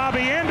to Robbie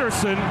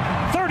Anderson.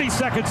 30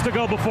 seconds to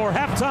go before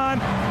halftime,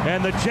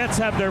 and the Jets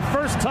have their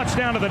first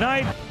touchdown of the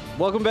night.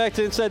 Welcome back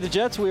to Inside the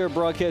Jets. We are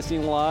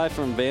broadcasting live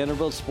from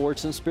Vanderbilt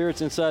Sports and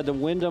Spirits inside the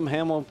Wyndham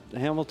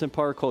Hamilton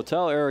Park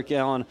Hotel. Erik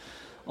Allen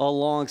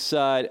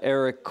alongside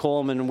Erik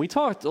Coleman. We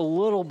talked a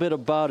little bit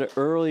about it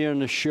earlier in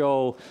the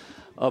show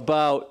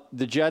about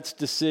the Jets'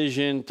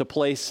 decision to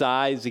play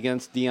size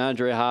against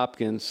DeAndre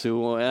Hopkins,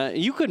 who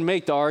you could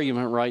make the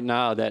argument right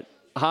now that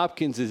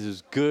Hopkins is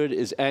as good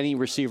as any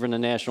receiver in the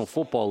National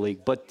Football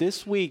League. But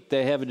this week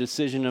they have a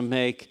decision to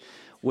make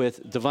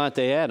with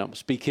Davante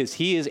Adams because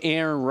he is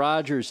Aaron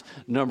Rodgers'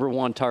 number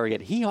one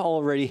target. He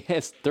already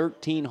has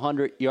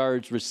 1,300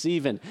 yards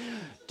receiving.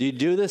 Do you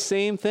do the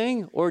same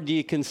thing, or do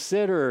you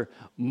consider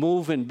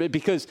moving?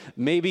 Because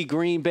maybe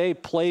Green Bay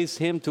plays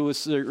him to a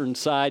certain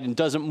side and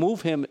doesn't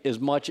move him as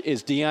much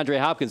as DeAndre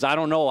Hopkins. I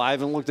don't know. I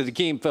haven't looked at the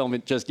game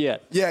film just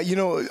yet. Yeah,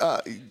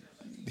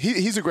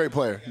 he's a great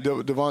player,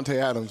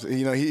 Davante Adams.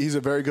 He's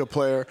a very good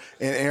player,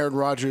 and Aaron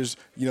Rodgers,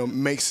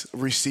 makes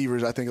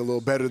receivers, I think, a little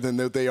better than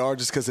they are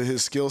just because of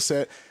his skill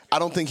set. I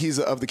don't think he's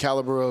of the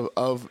caliber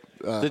of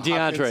the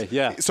DeAndre, Hopkins.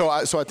 yeah. So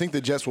I think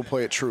the Jets will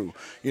play it true.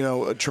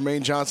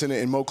 Tremaine Johnson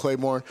and Mo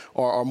Claiborne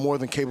are more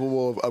than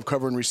capable of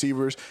covering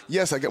receivers.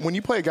 Yes, when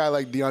you play a guy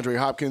like DeAndre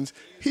Hopkins,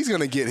 he's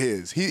going to get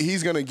his.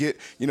 He's going to get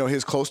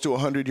his close to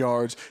 100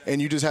 yards,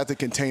 and you just have to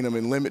contain him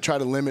and try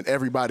to limit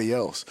everybody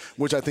else,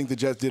 which I think the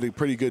Jets did a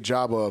pretty good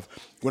job of.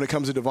 When it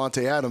comes to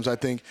Davante Adams, I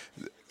think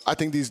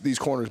these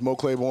corners, Mo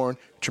Claiborne,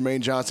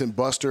 Tremaine Johnson,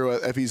 Buster,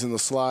 if he's in the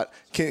slot,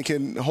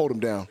 can hold him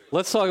down.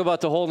 Let's talk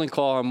about the holding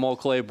call on Mo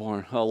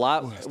Claiborne. A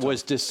lot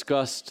was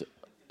discussed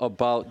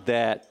about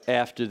that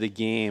after the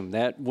game.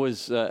 That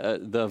was the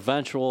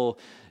eventual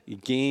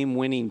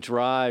game-winning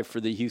drive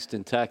for the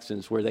Houston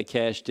Texans where they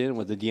cashed in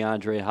with the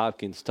DeAndre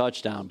Hopkins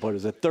touchdown. But it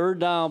was a third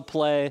down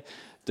play.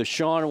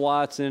 Deshaun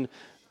Watson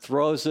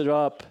throws it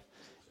up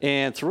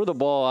and threw the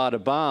ball out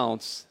of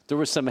bounds. There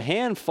was some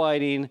hand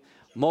fighting.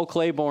 Mo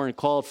Claiborne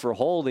called for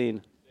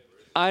holding.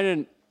 I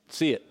didn't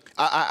see it.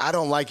 I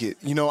don't like it.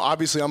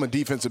 Obviously I'm a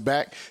defensive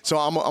back, so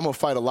I'm going to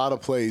fight a lot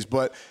of plays.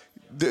 But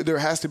there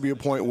has to be a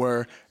point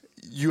where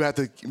you have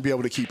to be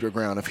able to keep your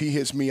ground. If he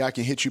hits me, I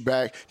can hit you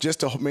back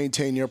just to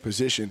maintain your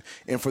position.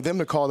 And for them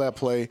to call that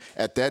play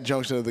at that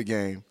junction of the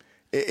game,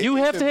 you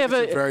have to have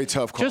a very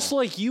tough call. Just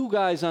like you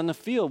guys on the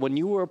field when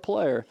you were a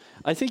player,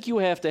 I think you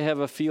have to have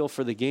a feel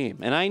for the game.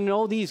 And I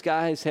know these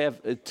guys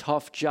have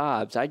tough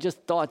jobs. I just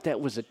thought that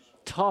was a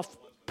tough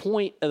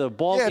point of the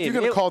ball game. Yeah, if you're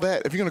going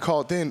to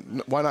call it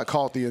then, why not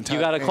call it the entire game?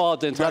 You got to call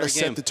it the entire game. You got to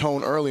set the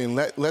tone early and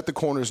let the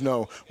corners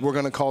know we're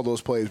going to call those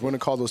plays. We're going to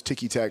call those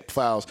ticky-tack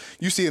fouls.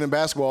 You see it in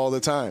basketball all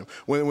the time.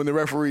 When the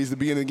referees, at the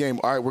beginning of the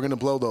game, all right, we're going to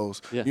blow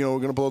those. Yeah. We're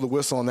going to blow the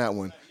whistle on that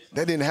one.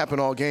 That didn't happen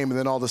all game, and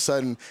then all of a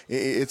sudden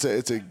it's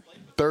a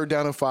third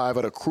down and 5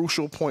 at a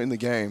crucial point in the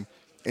game.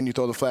 and you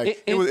throw the flag.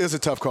 It was a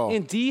tough call.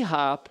 And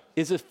D-Hop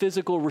is a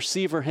physical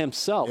receiver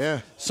himself.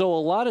 Yeah. So a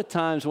lot of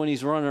times when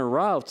he's running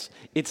routes,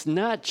 it's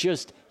not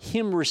just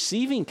him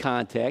receiving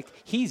contact,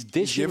 he's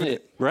dishing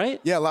it,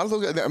 right? Yeah, a lot of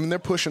those guys, they're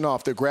pushing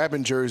off. They're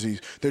grabbing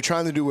jerseys. They're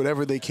trying to do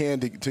whatever they can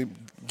to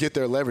get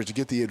their leverage, to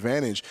get the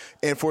advantage.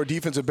 And for a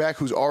defensive back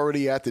who's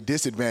already at the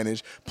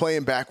disadvantage,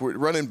 playing backward,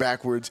 running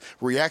backwards,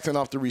 reacting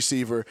off the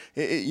receiver,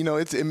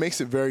 it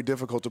makes it very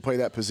difficult to play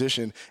that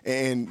position.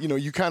 And,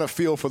 you kind of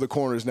feel for the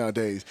corners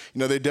nowadays.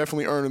 They're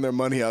definitely earning their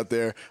money out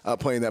there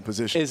playing that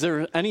position. Is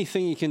there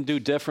anything you can do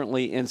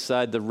differently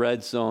inside the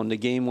red zone, the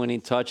game-winning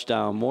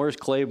touchdown? Morris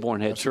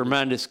Claiborne had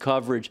tremendous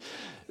coverage.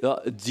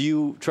 Do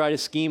you try to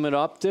scheme it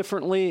up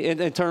differently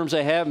in terms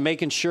of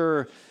making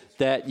sure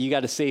that you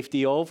got a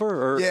safety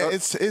over?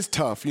 It's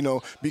tough,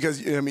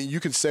 because, you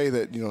could say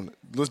that,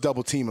 let's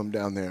double team him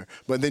down there,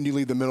 but then you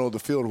leave the middle of the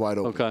field wide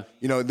open.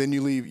 Okay. Then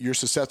you're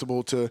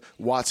susceptible to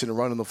Watson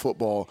running the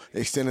football,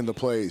 extending the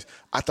plays.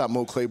 I thought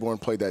Mo Claiborne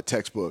played that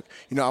textbook.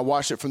 I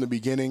watched it from the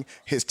beginning.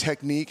 His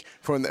technique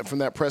from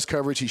that press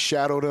coverage, he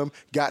shadowed him,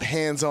 got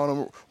hands on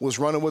him, was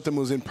running with him,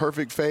 was in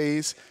perfect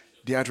phase.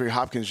 DeAndre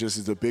Hopkins just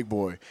is a big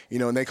boy,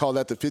 and they call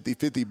that the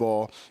 50-50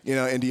 ball,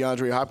 and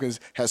DeAndre Hopkins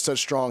has such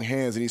strong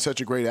hands, and he's such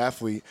a great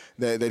athlete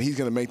that he's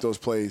going to make those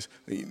plays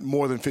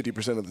more than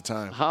 50% of the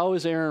time. How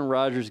is Aaron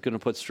Rodgers going to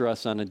put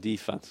stress on the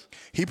defense?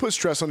 He puts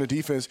stress on the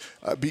defense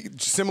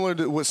similar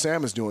to what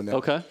Sam is doing now.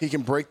 Okay. He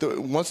can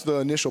once the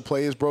initial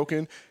play is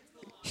broken,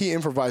 he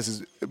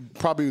improvises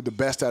probably the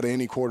best out of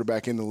any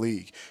quarterback in the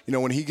league.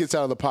 When he gets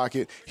out of the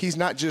pocket, he's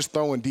not just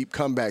throwing deep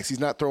comebacks. He's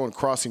not throwing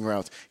crossing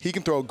routes. He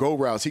can throw go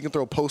routes. He can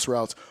throw post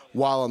routes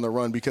while on the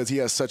run because he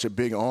has such a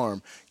big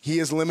arm. He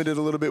is limited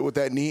a little bit with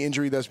that knee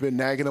injury that's been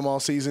nagging him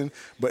all season,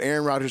 but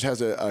Aaron Rodgers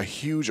has a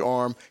huge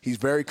arm. He's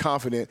very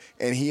confident,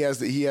 and he has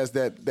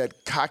that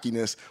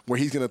cockiness where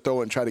he's going to throw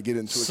it and try to get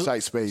into a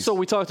tight space. So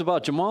we talked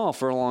about Jamal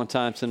for a long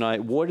time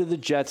tonight. What do the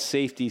Jets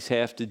safeties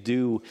have to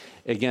do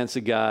against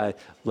a guy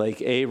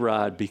like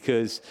A-Rod?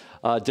 Because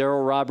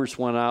Darryl Roberts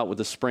went out with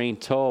a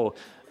sprained toe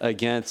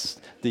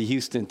against the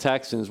Houston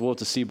Texans. We'll have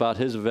to see about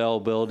his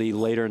availability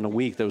later in the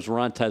week. There was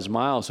Rontez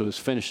Miles who was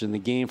finishing the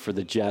game for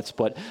the Jets.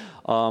 But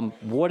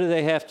what do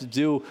they have to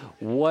do?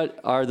 What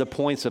are the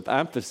points of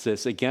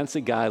emphasis against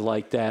a guy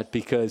like that?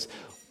 Because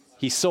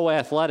he's so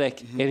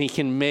athletic, and he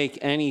can make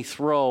any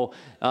throw.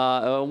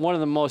 One of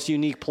the most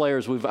unique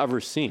players we've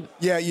ever seen.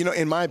 Yeah,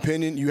 in my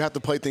opinion, you have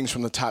to play things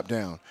from the top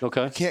down.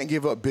 Okay. You can't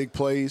give up big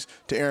plays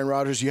to Aaron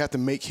Rodgers. You have to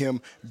make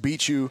him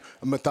beat you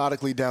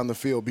methodically down the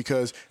field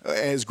because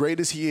as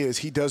great as he is,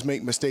 he does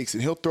make mistakes,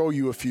 and he'll throw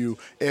you a few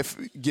if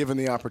given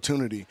the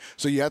opportunity.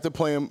 So you have to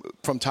play him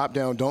from top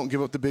down. Don't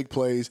give up the big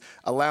plays.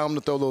 Allow him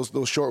to throw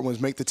those short ones,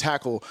 make the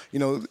tackle.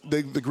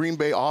 The Green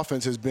Bay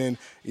offense has been,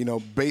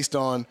 based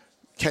on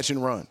catch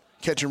and run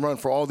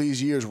for all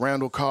these years.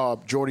 Randall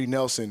Cobb, Jordy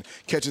Nelson,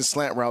 catching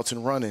slant routes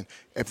and running.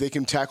 If they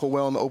can tackle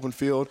well in the open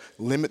field,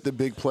 limit the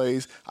big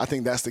plays, I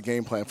think that's the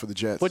game plan for the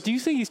Jets. But do you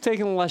think he's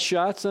taking less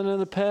shots than in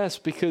the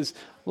past? Because,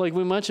 like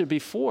we mentioned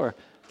before,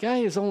 guy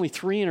has only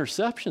 3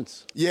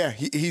 interceptions. Yeah,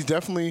 he's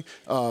definitely,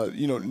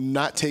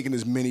 not taking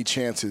as many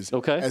chances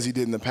as he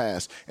did in the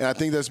past. And I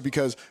think that's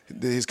because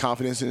his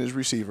confidence in his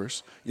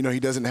receivers. He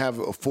doesn't have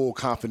a full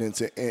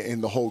confidence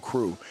in the whole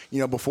crew.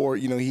 Before,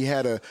 he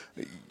had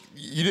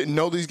you didn't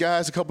know these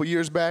guys a couple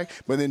years back,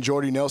 but then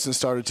Jordy Nelson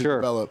started to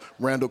develop.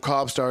 Randall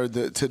Cobb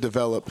started to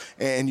develop.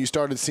 And you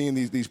started seeing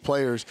these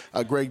players,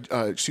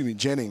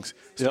 Jennings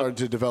started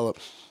to develop.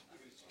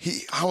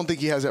 I don't think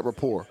he has that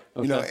rapport,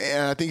 and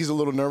I think he's a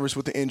little nervous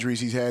with the injuries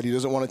he's had. He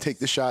doesn't want to take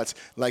the shots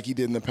like he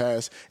did in the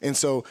past, and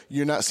so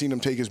you're not seeing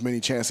him take as many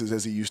chances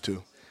as he used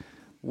to.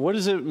 What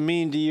does it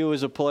mean to you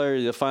as a player,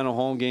 the final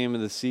home game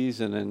of the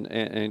season,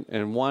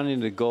 and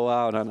wanting to go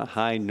out on a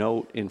high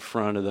note in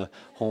front of the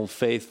home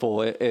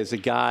faithful as a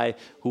guy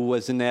who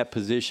was in that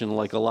position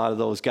like a lot of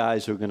those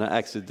guys who are going to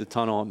exit the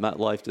tunnel at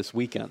MetLife this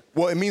weekend?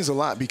 Well, it means a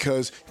lot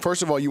because,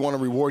 first of all, you want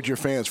to reward your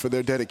fans for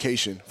their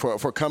dedication,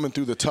 for coming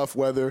through the tough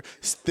weather,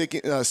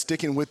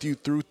 sticking with you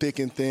through thick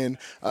and thin,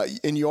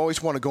 and you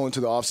always want to go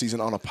into the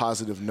offseason on a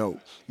positive note,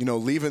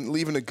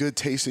 leaving a good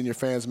taste in your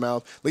fans'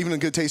 mouth, leaving a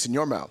good taste in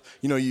your mouth.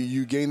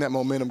 You gain that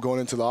momentum going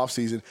into the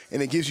offseason,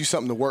 and it gives you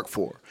something to work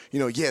for.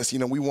 Yes,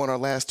 we won our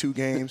last 2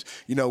 games.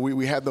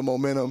 We had the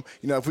momentum.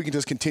 If we can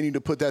just continue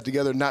to put that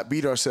together, not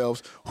beat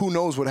ourselves, who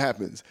knows what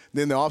happens.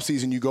 Then the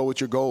offseason, you go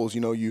with your goals.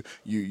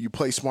 You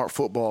play smart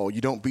football. You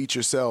don't beat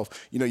yourself.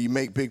 You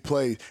make big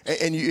plays,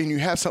 and you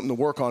have something to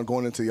work on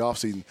going into the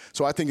offseason.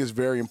 So I think it's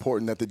very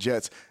important that the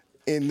Jets,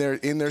 in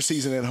their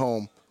season at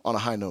home, on a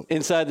high note.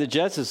 Inside the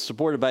Jets is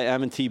supported by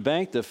M&T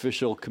Bank, the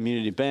official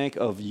community bank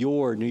of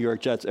your New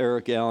York Jets.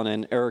 Erik Allen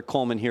and Erik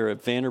Coleman here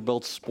at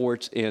Vanderbilt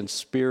Sports and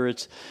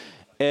Spirits.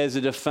 As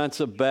a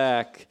defensive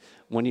back,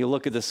 when you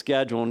look at the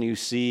schedule and you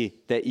see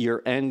that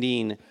you're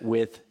ending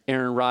with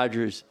Aaron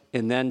Rodgers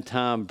and then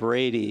Tom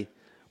Brady,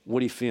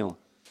 what are you feeling?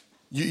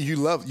 You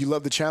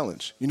love the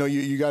challenge.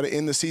 You got to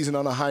end the season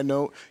on a high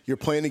note. You're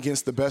playing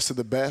against the best of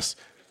the best.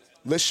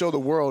 let's show the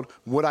world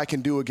what I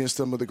can do against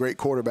some of the great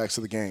quarterbacks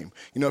of the game.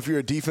 If you're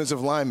a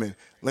defensive lineman,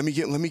 let me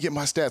get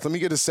my stats. Let me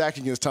get a sack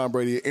against Tom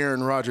Brady,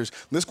 Aaron Rodgers.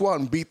 Let's go out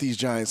and beat these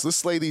Giants. Let's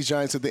slay these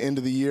Giants at the end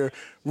of the year,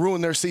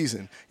 ruin their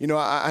season.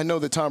 I know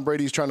that Tom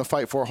Brady's trying to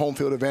fight for a home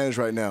field advantage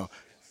right now.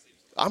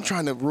 I'm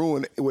trying to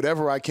ruin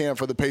whatever I can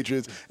for the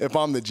Patriots if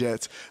I'm the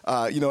Jets.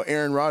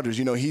 Aaron Rodgers,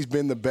 he's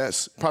been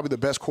probably the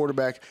best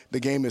quarterback the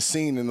game has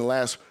seen in the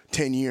last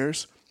 10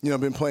 years.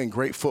 Been playing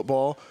great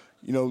football.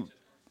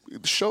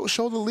 Show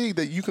the league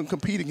that you can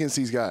compete against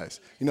these guys.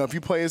 If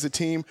you play as a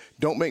team,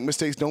 don't make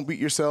mistakes, don't beat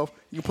yourself,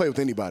 you can play with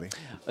anybody.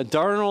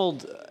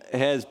 Darnold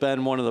has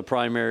been one of the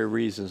primary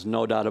reasons,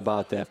 no doubt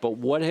about that. But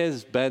what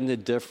has been the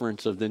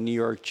difference of the New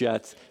York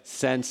Jets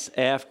since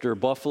after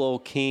Buffalo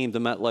came to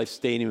MetLife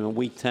Stadium in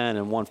Week 10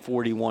 and won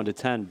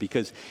 41-10?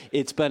 Because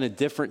it's been a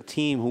different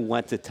team who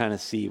went to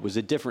Tennessee. It was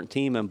a different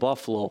team in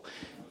Buffalo.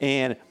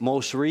 And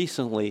most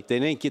recently, they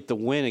didn't get the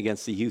win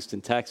against the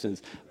Houston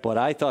Texans, but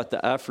I thought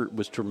the effort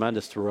was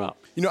tremendous throughout.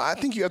 I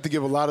think you have to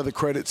give a lot of the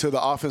credit to the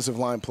offensive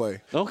line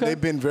play. Okay. They've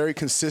been very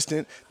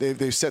consistent.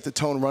 They've set the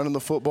tone running the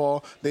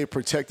football. They've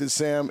protected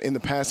Sam in the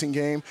passing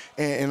game.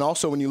 And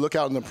also, when you look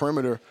out in the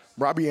perimeter,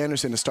 Robbie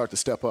Anderson has started to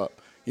step up.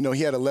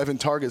 He had 11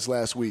 targets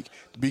last week.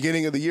 The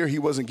beginning of the year, he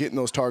wasn't getting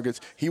those targets.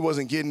 He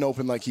wasn't getting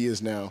open like he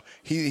is now.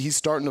 He's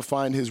starting to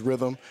find his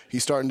rhythm.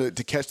 He's starting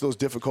to catch those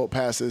difficult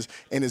passes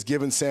and is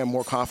giving Sam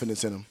more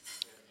confidence in him.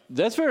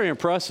 That's very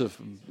impressive,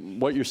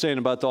 what you're saying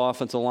about the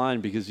offensive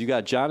line, because you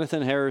got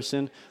Jonathan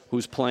Harrison,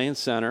 who's playing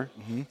center.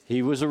 Mm-hmm.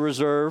 He was a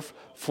reserve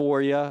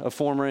for you, a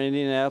former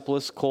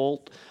Indianapolis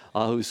Colt,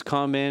 who's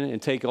come in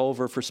and take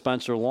over for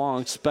Spencer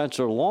Long.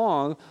 Spencer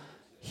Long,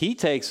 he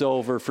takes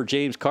over for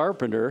James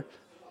Carpenter,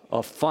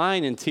 a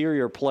fine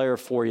interior player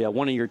for you,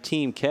 one of your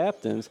team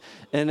captains.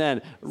 And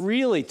then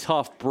really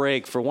tough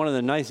break for one of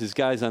the nicest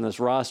guys on this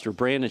roster.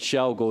 Brandon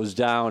Shell goes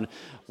down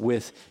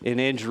with an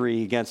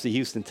injury against the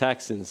Houston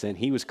Texans, and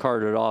he was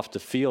carted off the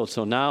field.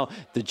 So now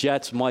the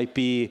Jets might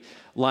be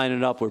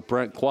lining up with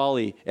Brent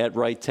Qualley at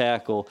right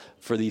tackle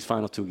for these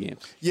final two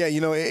games. Yeah,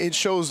 it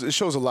shows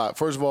a lot.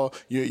 First of all,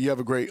 you have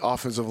a great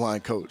offensive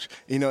line coach,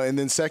 and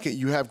then second,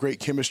 you have great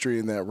chemistry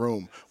in that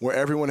room where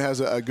everyone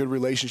has a good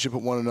relationship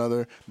with one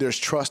another. There's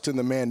trust in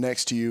the man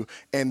next to you,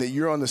 and that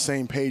you're on the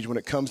same page when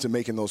it comes to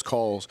making those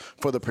calls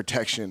for the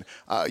protection.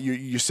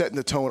 You're setting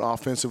the tone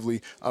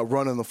offensively,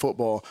 running the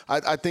football.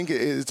 I think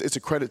it's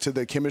a credit to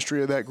the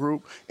chemistry of that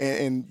group,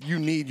 and you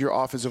need your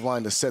offensive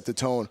line to set the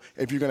tone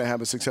if you're going to have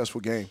a successful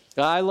game.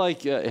 I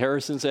like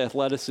Harrison's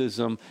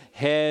athleticism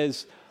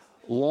has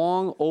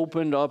long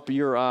opened up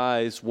your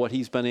eyes what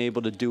he's been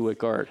able to do at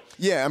guard.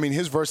 Yeah,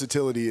 his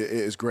versatility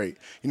is great.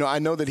 I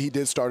know that he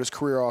did start his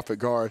career off at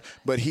guard,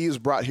 but he is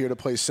brought here to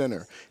play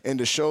center. And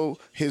to show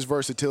his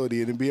versatility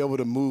and to be able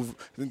to move,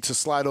 to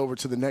slide over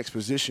to the next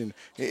position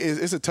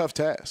is a tough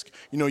task.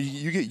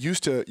 You get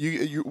used to,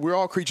 we're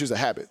all creatures of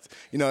habit.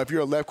 If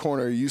you're a left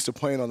corner, you're used to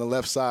playing on the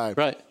left side.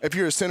 Right. If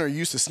you're a center, you're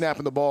used to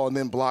snapping the ball and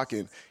then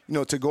blocking.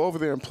 To go over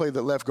there and play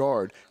the left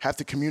guard, have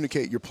to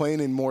communicate. You're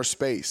playing in more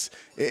space.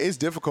 It's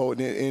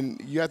difficult,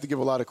 and you have to give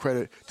a lot of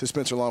credit to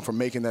Spencer Long for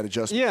making that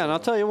adjustment. Yeah, and I'll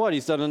tell you what,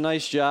 he's done a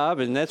nice job,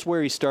 and that's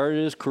where he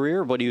started his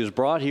career, but he was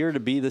brought here to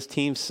be this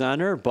team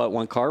center. But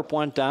when Carp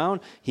went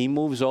down, he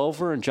moves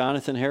over, and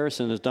Jonathan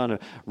Harrison has done a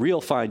real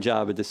fine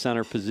job at the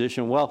center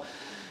position. Well,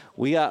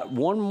 we got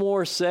one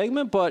more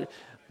segment, but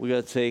we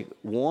got to take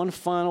one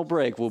final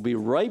break. We'll be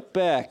right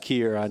back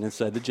here on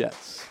Inside the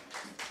Jets.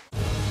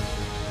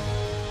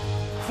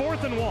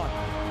 4th and 1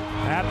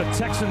 at the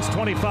Texans'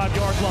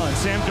 25-yard line.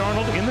 Sam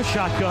Darnold in the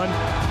shotgun,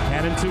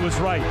 cannon to his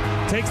right.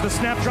 Takes the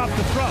snap, drops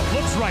the throw,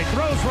 looks right,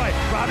 throws right.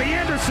 Robbie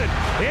Anderson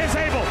is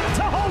able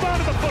to hold on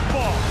to the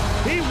football.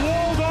 He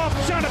walled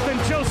off Jonathan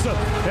Joseph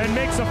and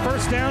makes a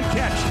first down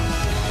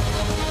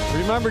catch.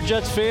 Remember,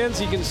 Jets fans,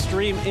 you can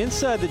stream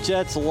Inside the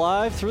Jets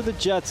live through the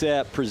Jets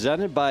app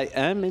presented by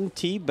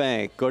M&T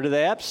Bank. Go to the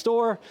App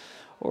Store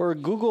or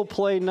Google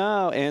Play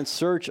now and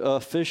search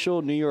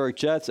official New York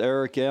Jets.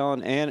 Eric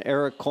Allen and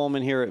Erik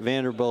Coleman here at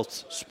Vanderbilt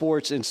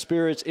Sports and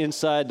Spirits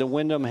inside the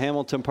Wyndham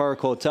Hamilton Park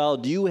Hotel.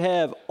 Do you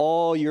have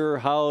all your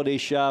holiday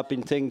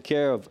shopping taken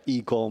care of,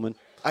 E. Coleman?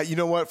 You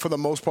know what? For the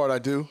most part, I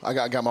do.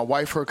 I got my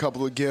wife her a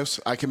couple of gifts.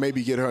 I can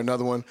maybe get her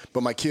another one,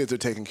 but my kids are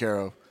taken care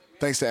of,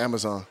 thanks to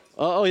Amazon.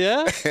 Oh,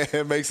 yeah?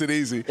 It makes it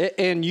easy.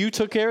 And you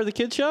took care of the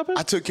kids shopping?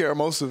 I took care of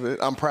most of it.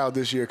 I'm proud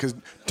this year because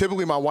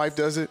typically my wife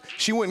does it.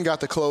 She went and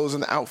got the clothes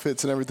and the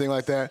outfits and everything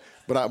like that,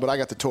 but I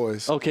got the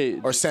toys. Okay.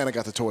 Or Santa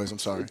got the toys, I'm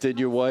sorry. Did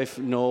your wife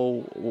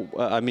know,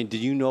 did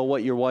you know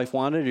what your wife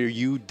wanted, or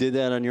you did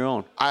that on your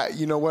own?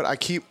 You know what?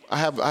 I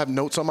have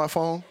notes on my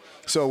phone.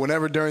 So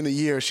whenever during the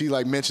year she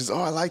mentions,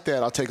 I like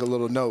that, I'll take a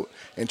little note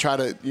and try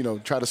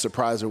to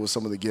surprise her with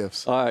some of the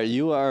gifts. All right,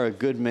 you are a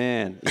good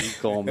man, E.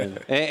 Coleman.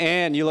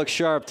 and you look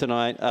sharp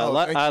tonight.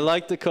 I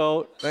like the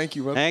coat. Thank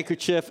you, brother.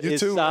 Handkerchief you is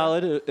too,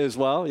 solid man. As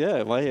well.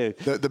 Yeah,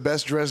 the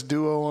best dressed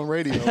duo on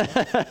radio.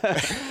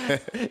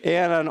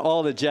 And on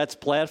all the Jets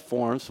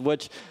platforms,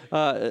 which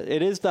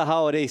it is the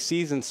holiday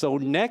season. So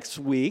next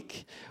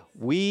week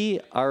We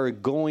are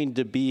going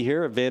to be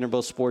here at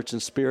Vanderbilt Sports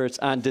and Spirits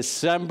on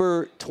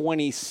December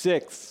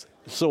 26th.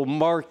 So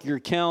mark your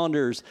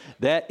calendars.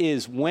 That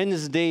is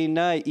Wednesday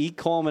night.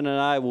 Coleman and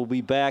I will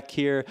be back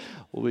here.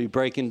 We'll be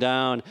breaking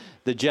down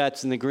the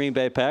Jets and the Green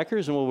Bay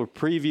Packers, and we'll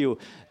preview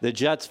the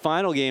Jets'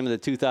 final game of the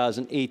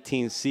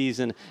 2018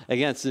 season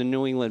against the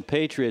New England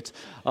Patriots.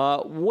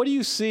 What do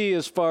you see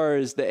as far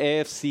as the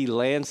AFC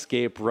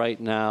landscape right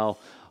now?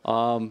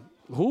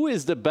 Who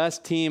is the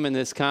best team in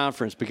this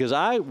conference? Because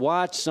I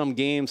watched some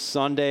games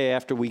Sunday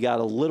after we got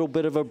a little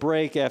bit of a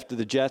break after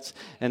the Jets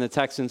and the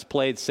Texans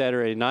played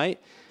Saturday night,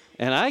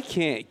 and I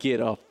can't get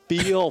a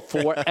feel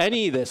for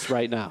any of this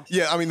right now.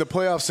 Yeah, I mean, the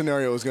playoff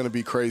scenario is going to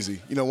be crazy,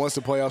 once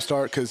the playoffs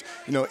start, because,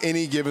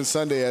 any given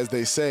Sunday, as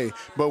they say.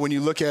 But when you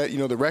look at,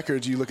 the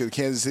records, you look at the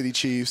Kansas City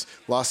Chiefs,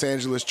 Los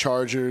Angeles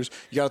Chargers,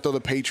 you got to throw the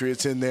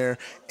Patriots in there,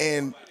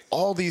 and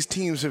all these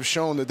teams have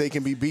shown that they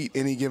can be beat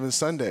any given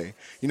Sunday.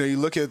 You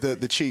look at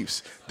the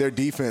Chiefs, their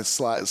defense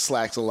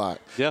slacks a lot.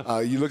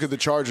 Yeah. You look at the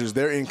Chargers,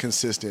 they're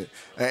inconsistent.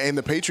 And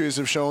the Patriots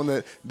have shown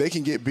that they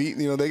can get beat.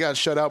 They got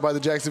shut out by the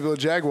Jacksonville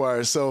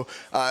Jaguars. So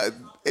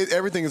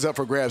everything is up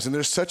for grabs. And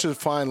there's such a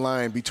fine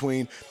line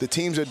between the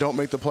teams that don't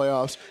make the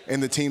playoffs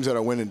and the teams that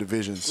are winning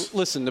divisions.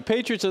 Listen, the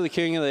Patriots are the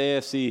king of the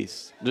AFC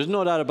East. There's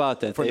no doubt about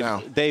that.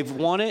 Now. They've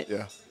won it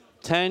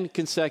 10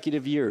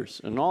 consecutive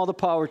years, and all the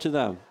power to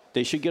them.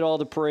 They should get all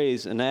the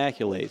praise and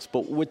accolades.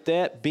 But with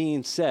that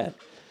being said,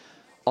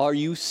 are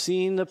you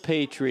seeing the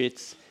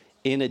Patriots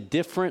in a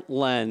different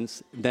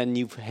lens than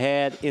you've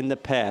had in the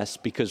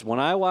past? Because when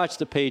I watch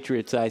the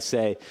Patriots, I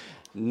say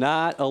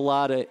not a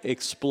lot of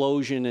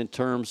explosion in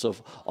terms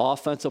of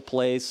offensive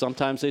plays.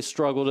 Sometimes they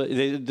struggle.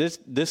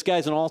 This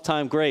guy's an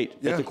all-time great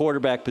at the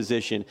quarterback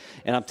position,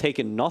 and I'm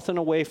taking nothing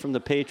away from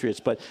the Patriots.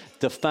 But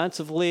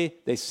defensively,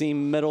 they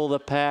seem middle of the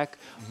pack.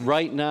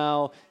 Right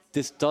now,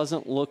 this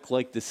doesn't look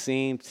like the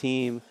same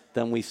team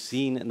than we've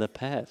seen in the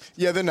past.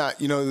 Yeah, they're not.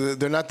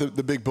 They're not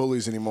the big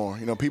bullies anymore.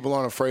 People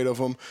aren't afraid of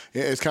them.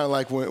 It's kind of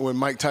like when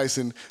Mike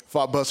Tyson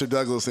fought Buster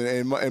Douglas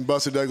and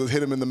Buster Douglas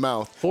hit him in the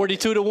mouth.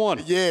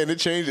 42-1. Yeah, and it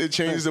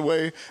changed the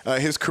way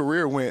his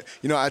career went.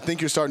 I think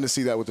you're starting to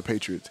see that with the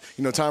Patriots.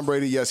 Tom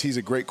Brady, yes, he's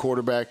a great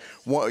quarterback.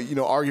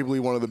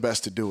 Arguably one of the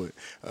best to do it.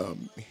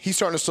 He's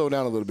starting to slow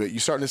down a little bit. You're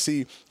starting to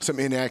see some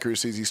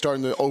inaccuracies. He's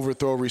starting to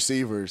overthrow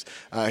receivers.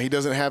 He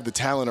doesn't have the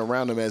talent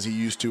around him as he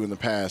used to in the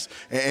past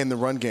and the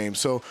run game.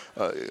 So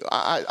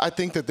I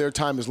think that their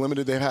time is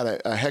limited. They've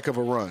had a heck of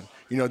a run.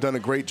 Done a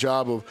great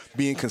job of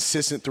being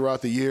consistent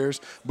throughout the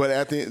years. But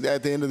at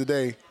the end of the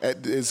day,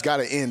 it's got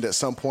to end at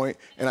some point.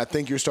 And I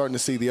think you're starting to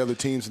see the other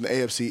teams in the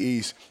AFC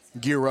East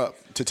gear up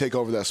to take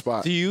over that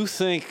spot. Do you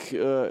think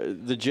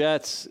the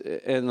Jets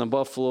and the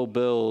Buffalo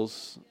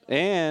Bills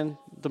and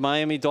the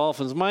Miami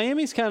Dolphins,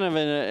 Miami's kind of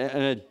in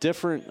a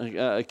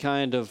different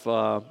kind of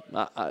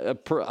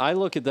I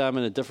look at them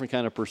in a different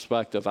kind of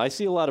perspective. I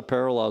see a lot of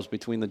parallels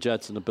between the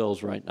Jets and the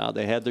Bills right now.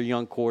 They had their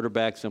young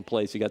quarterbacks in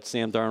place. You got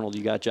Sam Darnold,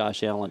 you got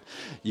Josh Allen,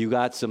 you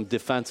got some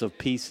defensive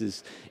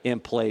pieces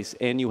in place,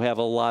 and you have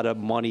a lot of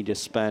money to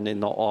spend in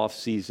the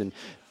offseason.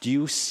 Do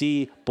you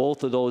see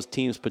both of those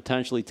teams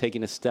potentially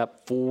taking a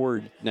step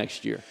forward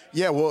next year?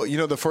 Yeah, well,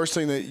 the first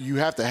thing that you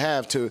have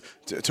to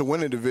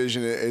win a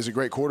division is a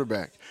great quarterback.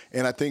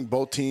 And I think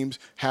both teams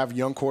have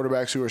young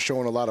quarterbacks who are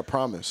showing a lot of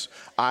promise.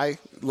 I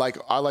like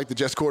the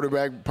Jets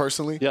quarterback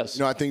personally. Yes.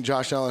 I think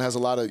Josh Allen has a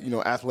lot of,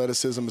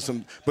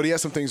 athleticism but he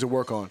has some things to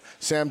work on.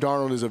 Sam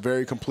Darnold is a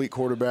very complete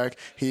quarterback.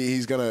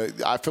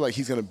 I feel like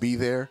he's gonna be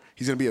there.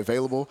 He's gonna be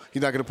available.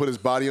 He's not gonna put his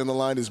body on the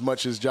line as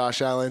much as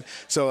Josh Allen.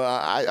 So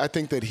I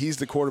think that he's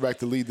the quarterback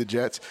to lead the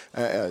Jets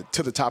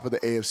to the top of the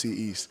AFC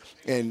East.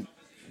 And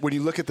when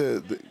you look at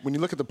the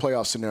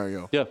playoff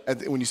scenario,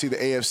 when you see the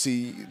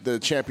AFC, the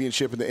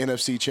championship, and the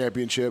NFC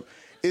championship,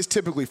 it's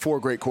typically 4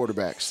 great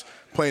quarterbacks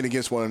playing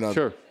against one another.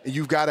 Sure. And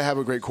you've got to have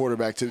a great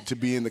quarterback to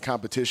be in the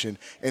competition.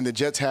 And the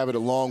Jets have it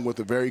along with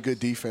a very good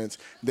defense.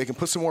 They can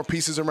put some more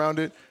pieces around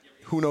it.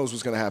 Who knows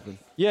what's going to happen?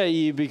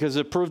 Yeah, because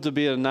it proved to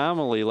be an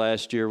anomaly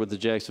last year with the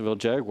Jacksonville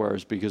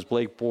Jaguars because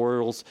Blake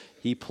Bortles,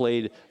 he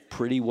played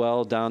pretty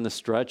well down the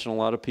stretch, and a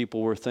lot of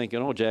people were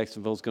thinking,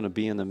 Jacksonville's going to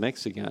be in the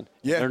mix again.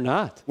 Yeah. They're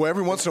not. Well,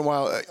 every once in a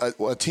while,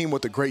 a team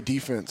with a great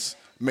defense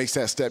makes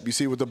that step. You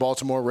see it with the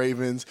Baltimore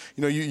Ravens.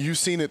 You've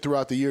seen it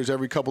throughout the years.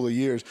 Every couple of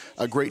years,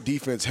 a great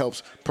defense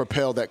helps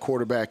propel that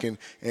quarterback, and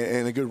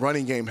a good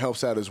running game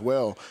helps out as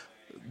well.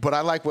 But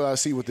I like what I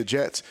see with the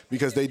Jets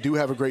because they do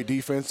have a great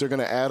defense. They're going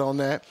to add on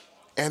that.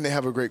 And they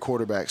have a great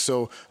quarterback.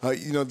 So,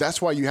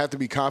 that's why you have to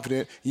be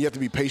confident. You have to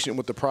be patient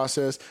with the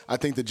process. I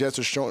think the Jets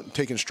are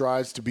taking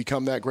strides to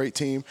become that great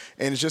team,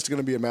 and it's just going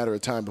to be a matter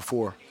of time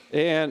before.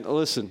 And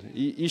listen,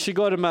 you should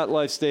go to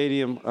MetLife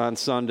Stadium on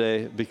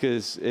Sunday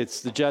because it's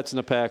the Jets and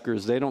the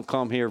Packers. They don't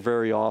come here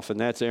very often.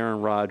 That's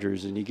Aaron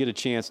Rodgers, and you get a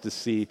chance to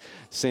see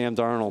Sam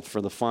Darnold for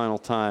the final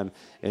time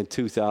in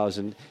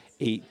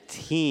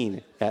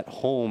 2018 at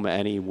home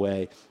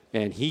anyway.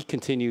 And he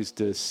continues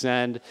to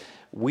ascend.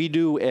 We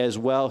do as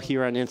well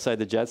here on Inside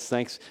the Jets.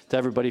 Thanks to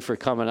everybody for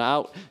coming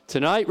out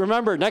tonight.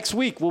 Remember, next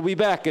week we'll be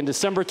back on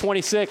December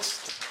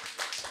 26th.